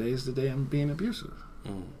 today's the day I'm being abusive.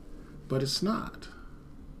 But it's not.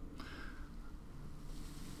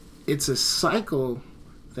 It's a cycle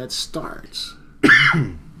that starts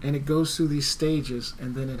and it goes through these stages,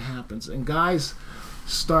 and then it happens. And guys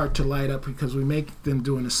start to light up because we make them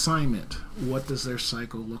do an assignment. What does their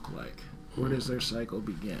cycle look like? Where does their cycle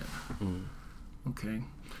begin? Okay.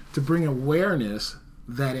 To bring awareness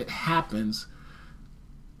that it happens,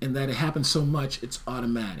 and that it happens so much it's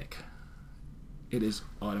automatic. It is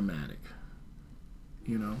automatic.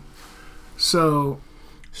 So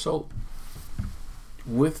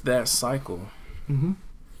with that cycle,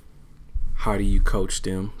 how do you coach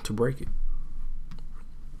them to break it?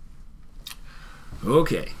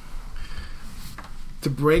 Okay. To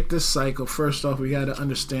break this cycle, first off, we got to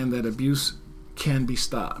understand that abuse can be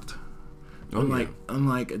stopped.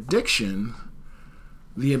 Unlike addiction,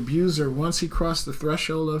 the abuser, once he crossed the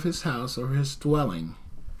threshold of his house or his dwelling,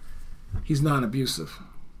 he's non-abusive.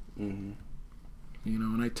 Mm-hmm. You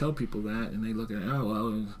know, and I tell people that, and they look at it, oh,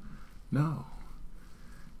 well, no.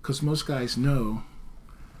 Because most guys know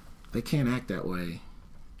they can't act that way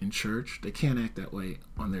in church. They can't act that way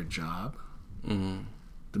on their job. Mm-hmm.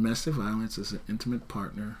 Domestic violence is an intimate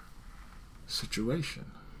partner situation.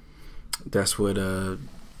 That's what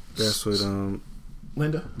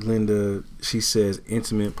Linda, she says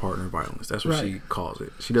intimate partner violence. That's what she calls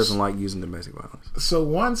it. She doesn't like using domestic violence. So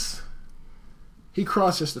once he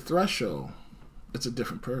crosses the threshold, it's a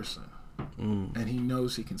different person. And he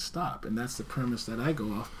knows he can stop. And that's the premise that I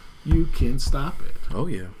go off. You can stop it. Oh,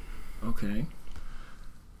 yeah. Okay?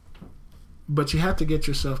 But you have to get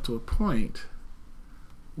yourself to a point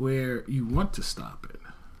where you want to stop it.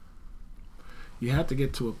 You have to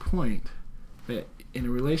get to a point that in a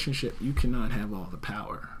relationship, you cannot have all the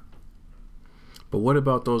power. But what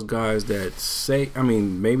about those guys that say, I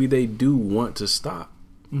mean, maybe they do want to stop,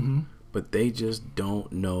 but they just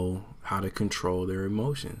don't know how to control their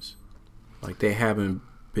emotions. Like they haven't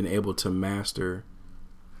been able to master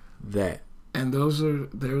that. And those are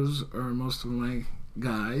most of my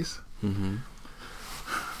guys. Mm-hmm.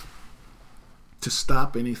 To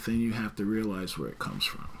stop anything, you have to realize where it comes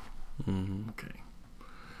from. Mm-hmm. Okay.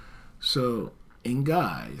 So, in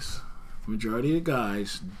guys, majority of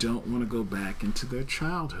guys don't want to go back into their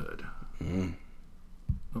childhood. Mm.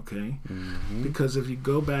 Okay? Mm-hmm. Because if you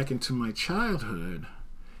go back into my childhood,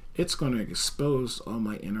 it's going to expose all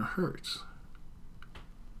my inner hurts.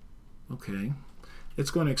 Okay? It's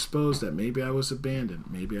going to expose that maybe I was abandoned,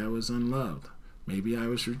 maybe I was unloved, maybe I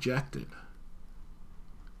was rejected.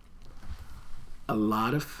 A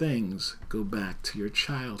lot of things go back to your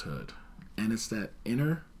childhood, and it's that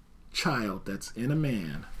inner child that's in a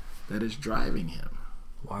man that is driving him.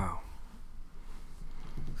 Wow.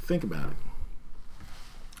 Think about it.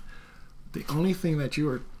 The only thing that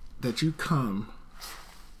you come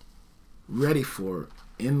ready for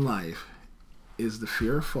in life is the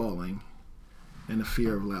fear of falling and the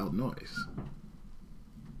fear of loud noise.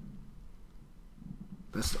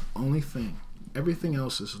 That's the only thing. Everything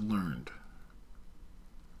else is learned.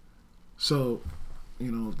 So,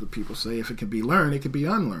 you know, the people say if it can be learned, it can be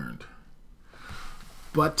unlearned.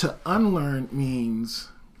 But to unlearn means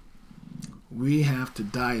we have to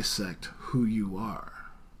dissect who you are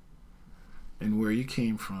and where you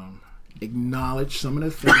came from. Acknowledge some of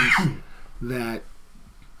the things that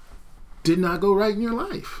did not go right in your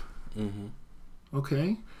life. Mm-hmm.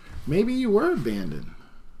 Okay? Maybe you were abandoned.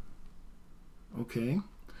 Okay?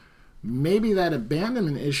 Maybe that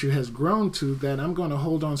abandonment issue has grown to that I'm going to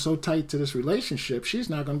hold on so tight to this relationship, she's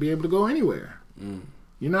not going to be able to go anywhere. Mm.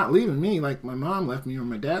 You're not leaving me like my mom left me or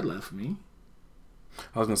my dad left me.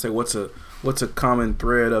 I was going to say, what's a common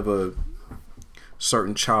thread of a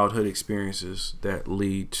certain childhood experiences that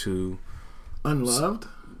lead to unloved?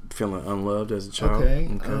 Feeling unloved as a child? Okay.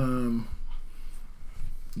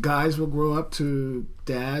 Guys will grow up to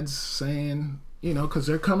dads saying, you know, because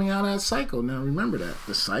they're coming out of that cycle. Now, remember that.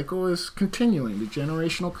 The cycle is continuing, the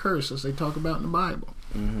generational curse, as they talk about in the Bible.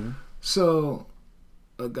 Mm-hmm. So,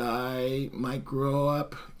 a guy might grow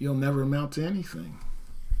up, you'll never amount to anything.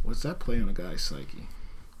 What's that play on a guy's psyche?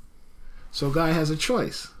 So, a guy has a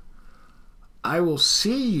choice. I will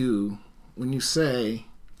see you when you say,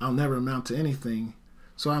 I'll never amount to anything.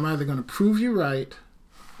 So, I'm either going to prove you right,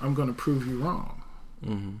 or I'm going to prove you wrong.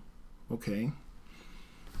 Mm-hmm. Okay?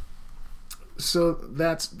 So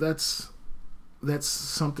that's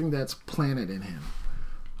something that's planted in him.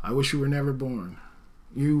 I wish you were never born.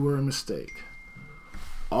 You were a mistake.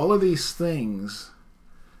 All of these things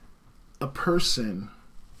a person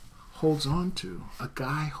holds on to, a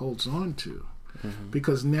guy holds on to,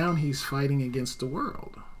 because now he's fighting against the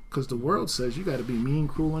world. Because the world says you got to be mean,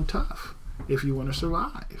 cruel, and tough if you want to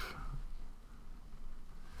survive.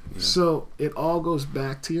 Yeah. So it all goes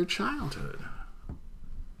back to your childhood.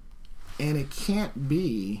 And it can't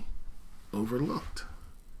be overlooked,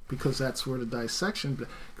 because that's where the dissection,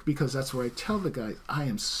 because that's where I tell the guys, I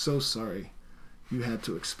am so sorry you had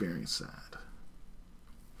to experience that.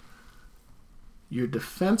 Your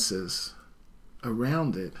defenses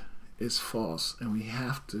around it is false, and you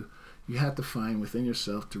have to find within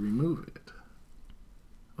yourself to remove it.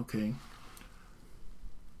 Okay?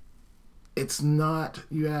 It's not,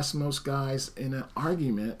 you ask most guys in an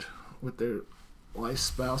argument with their wife,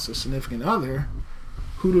 spouse, or significant other,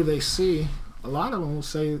 who do they see? A lot of them will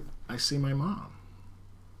say, I see my mom.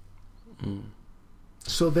 Mm.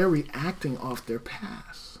 So they're reacting off their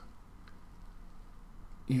past.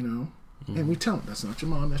 You know? Mm-hmm. And we tell them, that's not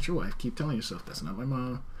your mom, that's your wife. Keep telling yourself, that's not my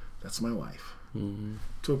mom, that's my wife. Mm-hmm.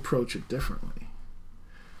 To approach it differently.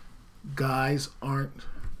 Guys aren't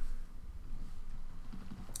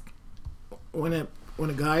when a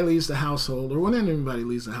guy leaves the household, or when anybody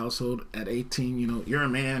leaves the household at 18, you're a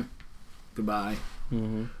man. Goodbye.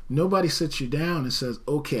 Mm-hmm. Nobody sits you down and says,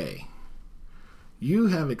 okay, you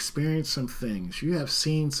have experienced some things. You have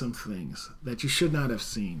seen some things that you should not have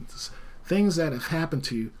seen. Things that have happened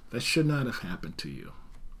to you that should not have happened to you.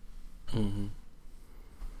 Mm-hmm.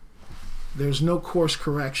 There's no course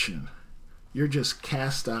correction. You're just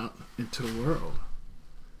cast out into the world.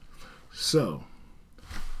 So,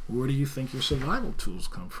 where do you think your survival tools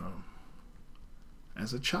come from?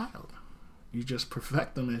 As a child. You just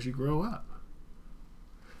perfect them as you grow up.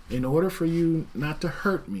 In order for you not to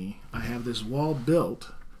hurt me, I have this wall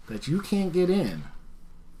built that you can't get in.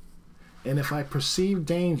 And if I perceive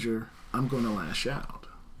danger, I'm going to lash out.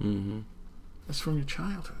 Mm-hmm. That's from your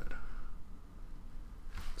childhood.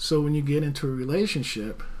 So when you get into a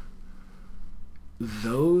relationship,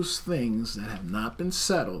 those things that have not been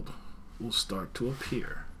settled will start to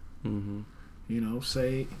appear. Mm-hmm.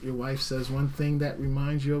 Say your wife says one thing that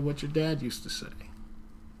reminds you of what your dad used to say.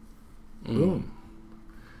 Mm. Boom.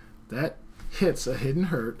 That hits a hidden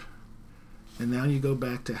hurt. And now you go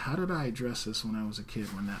back to, how did I address this when I was a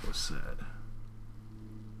kid when that was said?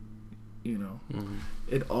 Mm-hmm.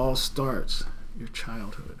 It all starts your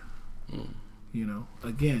childhood. Mm.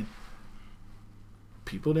 Again,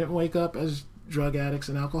 people didn't wake up as drug addicts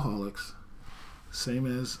and alcoholics. Same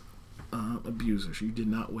as abusers. You did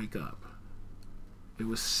not wake up. It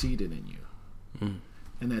was seeded in you. Mm.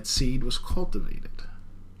 And that seed was cultivated.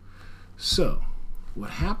 So,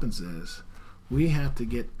 what happens is, we have to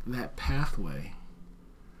get that pathway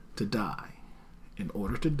to die. In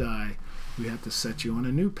order to die, we have to set you on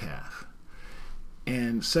a new path.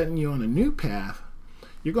 And setting you on a new path,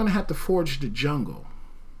 you're going to have to forge the jungle.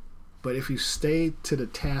 But if you stay to the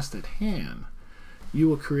task at hand, you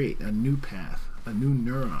will create a new path, a new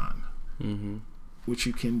neuron, mm-hmm. which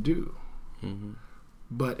you can do. Mm-hmm.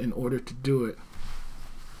 But in order to do it,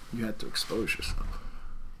 you have to expose yourself.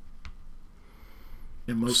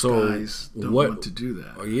 And most guys don't want to do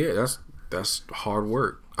that. Oh yeah, that's hard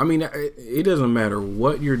work. I mean, it doesn't matter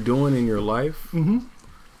what you're doing in your life. Mm-hmm.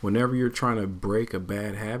 Whenever you're trying to break a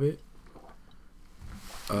bad habit,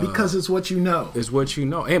 because it's what you know. It's what you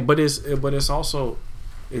know, but it's also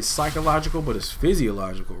psychological, but it's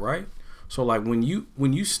physiological, right? So like when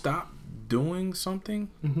you stop doing something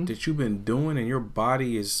mm-hmm. that you've been doing and your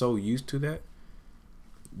body is so used to that,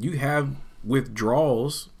 you have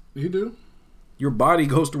withdrawals. You do. Your body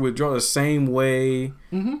goes through withdrawal the same way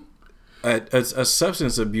mm-hmm. a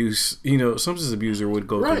substance abuser would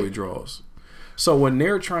go through withdrawals. So when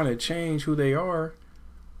they're trying to change who they are,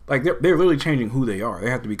 like they're literally changing who they are. They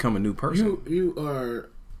have to become a new person. You are,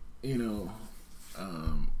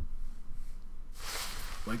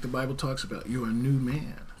 like the Bible talks about, you're a new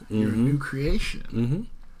man. Mm-hmm. You're a new creation. Mm-hmm.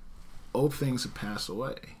 Old things have passed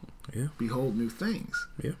away. Yeah. Behold, new things.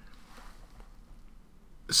 Yeah.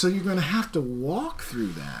 So you're going to have to walk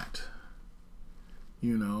through that.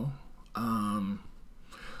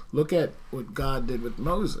 Look at what God did with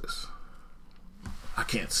Moses. I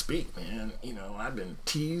can't speak, man. I've been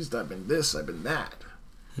teased. I've been this. I've been that.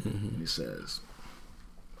 Mm-hmm. And he says,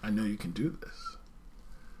 I know you can do this.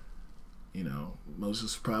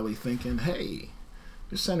 Moses probably thinking, hey,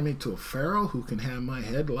 you're sending me to a Pharaoh who can have my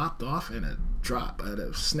head lopped off at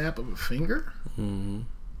a snap of a finger.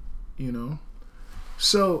 Mm-hmm.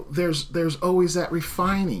 So there's always that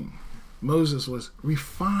refining. Moses was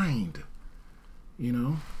refined,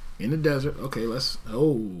 in the desert. Okay, wait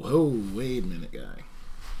a minute, guy.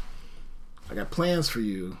 I got plans for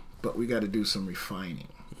you, but we got to do some refining.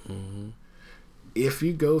 Mm-hmm. If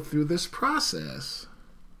you go through this process,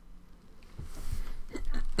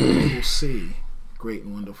 you will see great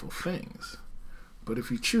and wonderful things. But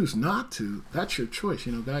if you choose not to, that's your choice.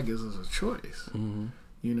 God gives us a choice. Mm-hmm.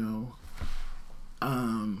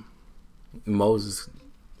 Moses,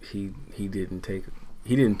 he didn't take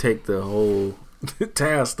the whole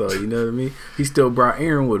task though. You know what I mean? He still brought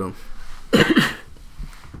Aaron with him.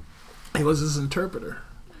 He was his interpreter.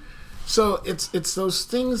 So it's those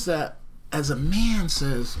things that, as a man,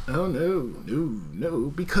 says, oh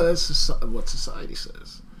no, because what society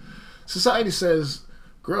says. Society says,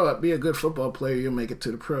 grow up, be a good football player, you'll make it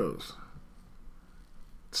to the pros.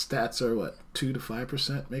 Stats are what, 2 to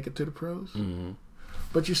 5% make it to the pros? Mm-hmm.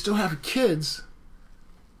 But you still have kids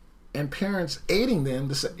and parents aiding them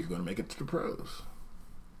to say, you're going to make it to the pros.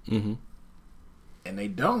 Mm-hmm. And they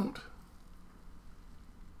don't.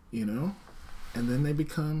 And then they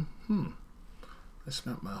become, I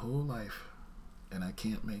spent my whole life and I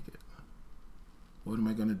can't make it. What am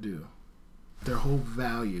I going to do? Their whole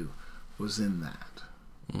value was in that.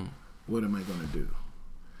 Mm. What am I going to do?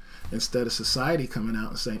 instead of society coming out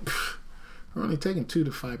and saying, we're only taking 2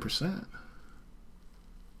 to 5%.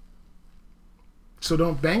 So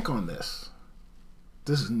don't bank on this.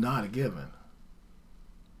 This is not a given.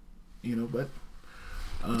 But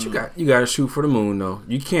you got to shoot for the moon though.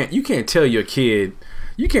 You can't tell your kid,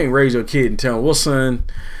 you can't raise your kid and tell him, well, son,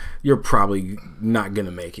 you're probably not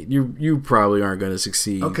gonna make it. You probably aren't gonna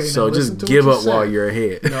succeed. Okay, so just give up while you're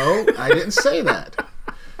ahead. No, I didn't say that.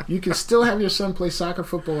 You can still have your son play soccer,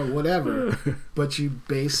 football, or whatever, but you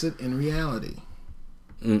base it in reality.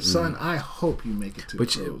 Mm-mm. Son, I hope you make it to the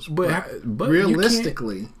pros. But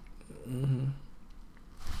realistically,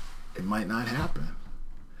 it might not happen.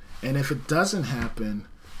 And if it doesn't happen,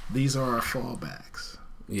 these are our fallbacks.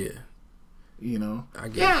 Yeah. I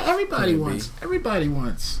guess. Yeah, everybody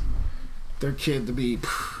wants their kid to be.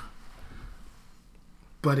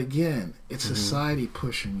 But again, it's society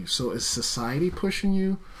pushing you. So is society pushing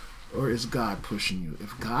you, or is God pushing you?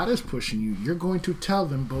 If God is pushing you, you're going to tell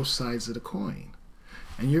them both sides of the coin.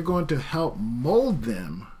 And you're going to help mold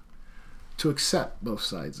them to accept both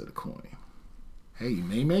sides of the coin. Hey, you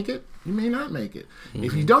may make it, you may not make it. Mm-hmm.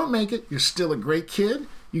 If you don't make it, you're still a great kid.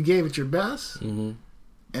 You gave it your best. Mm-hmm.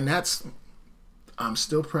 And I'm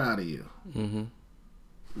still proud of you. Mm-hmm.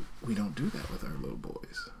 We don't do that with our little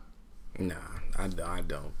boys. Nah, I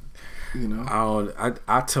don't.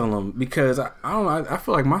 I tell them, because I don't know, I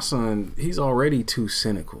feel like my son, he's already too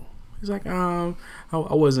cynical. He's like, I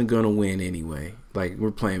wasn't gonna win anyway. Like,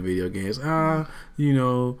 we're playing video games. Blah,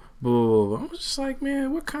 blah, blah. I'm just like,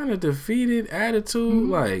 man, what kind of defeated attitude?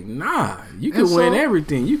 Mm-hmm. Like, nah, you can win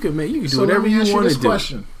everything. You can do whatever you want to do.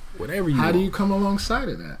 Question. Whatever you want. How do you come alongside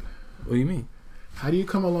of that? What do you mean? How do you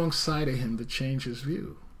come alongside of him to change his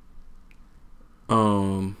view?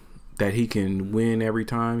 That he can win every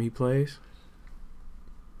time he plays,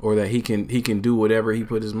 or that he can do whatever he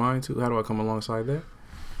put his mind to. How do I come alongside that?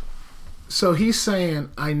 So he's saying,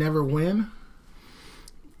 I never win?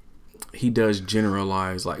 He does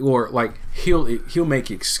generalize, he'll make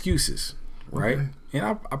excuses, right? Okay. And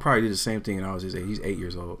I probably did the same thing when I was his age. He's 8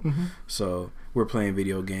 years old. Mm-hmm. So we're playing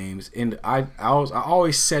video games, and I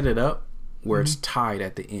always set it up where it's tied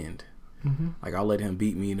at the end. Mm-hmm. Like, I'll let him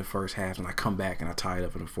beat me in the first half, and I come back and I tie it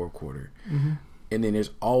up in the fourth quarter. Mm-hmm. And then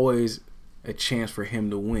there's always a chance for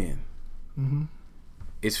him to win. Mm-hmm.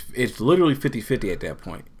 It's literally 50-50 at that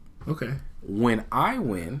point. Okay. When I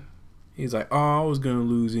win, he's like, oh, I was going to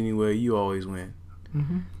lose anyway. You always win.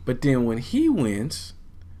 Mm-hmm. But then when he wins,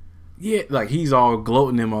 yeah, like, he's all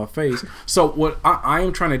gloating in my face. So what I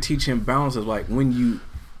am trying to teach him balance is, like,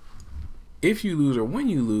 if you lose or when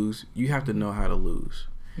you lose, you have to know how to lose.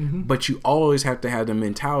 Mm-hmm. But you always have to have the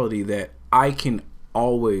mentality that I can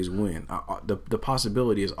always win. The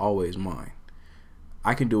possibility is always mine.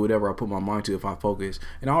 I can do whatever I put my mind to if I focus.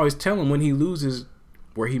 And I always tell him when he loses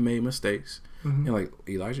where he made mistakes. Mm-hmm. And like,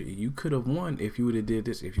 Elijah, you could have won if you would have did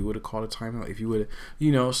this, if you would have called a timeout, if you would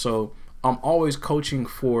have, so I'm always coaching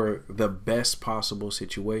for the best possible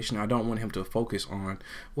situation. I don't want him to focus on,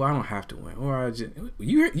 well, I don't have to win. Or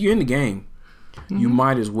you're in the game. Mm-hmm. You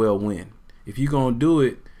might as well win. If you're going to do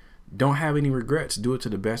it, don't have any regrets. Do it to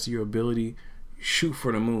the best of your ability. Shoot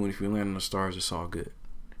for the moon. If you land on the stars, it's all good.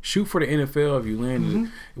 Shoot for the NFL if you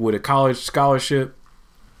land with a college scholarship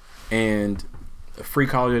and a free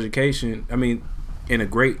college education. I mean, and a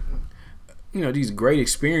great, these great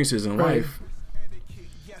experiences in life.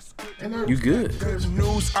 You good. Good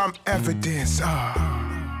news, I'm evidence.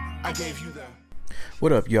 I gave you that.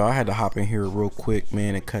 What up, y'all? I had to hop in here real quick,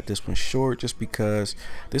 man, and cut this one short just because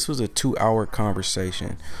this was a 2-hour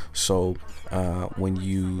conversation. So when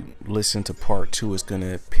you listen to part 2, it's going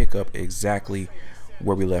to pick up exactly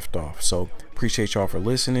where we left off. So appreciate y'all for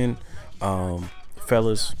listening.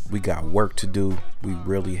 Fellas, we got work to do. We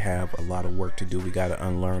really have a lot of work to do. We got to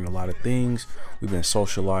unlearn a lot of things. We've been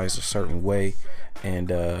socialized a certain way, and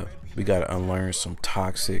we got to unlearn some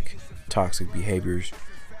toxic behaviors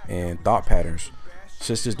and thought patterns.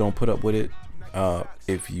 Sisters, don't put up with it.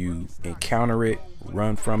 If you encounter it,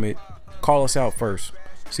 run from it. Call us out first.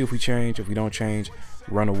 See if we change. If we don't change,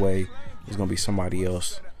 run away. There's going to be somebody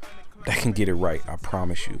else that can get it right. I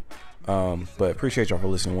promise you. But appreciate y'all for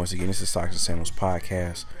listening once again. This is Socks and Sandals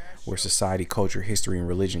Podcast, where society, culture, history, and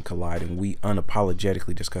religion collide, and we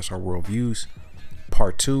unapologetically discuss our worldviews.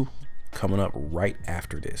 Part 2 coming up right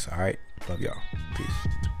after this. All right. Love y'all.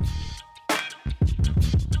 Peace.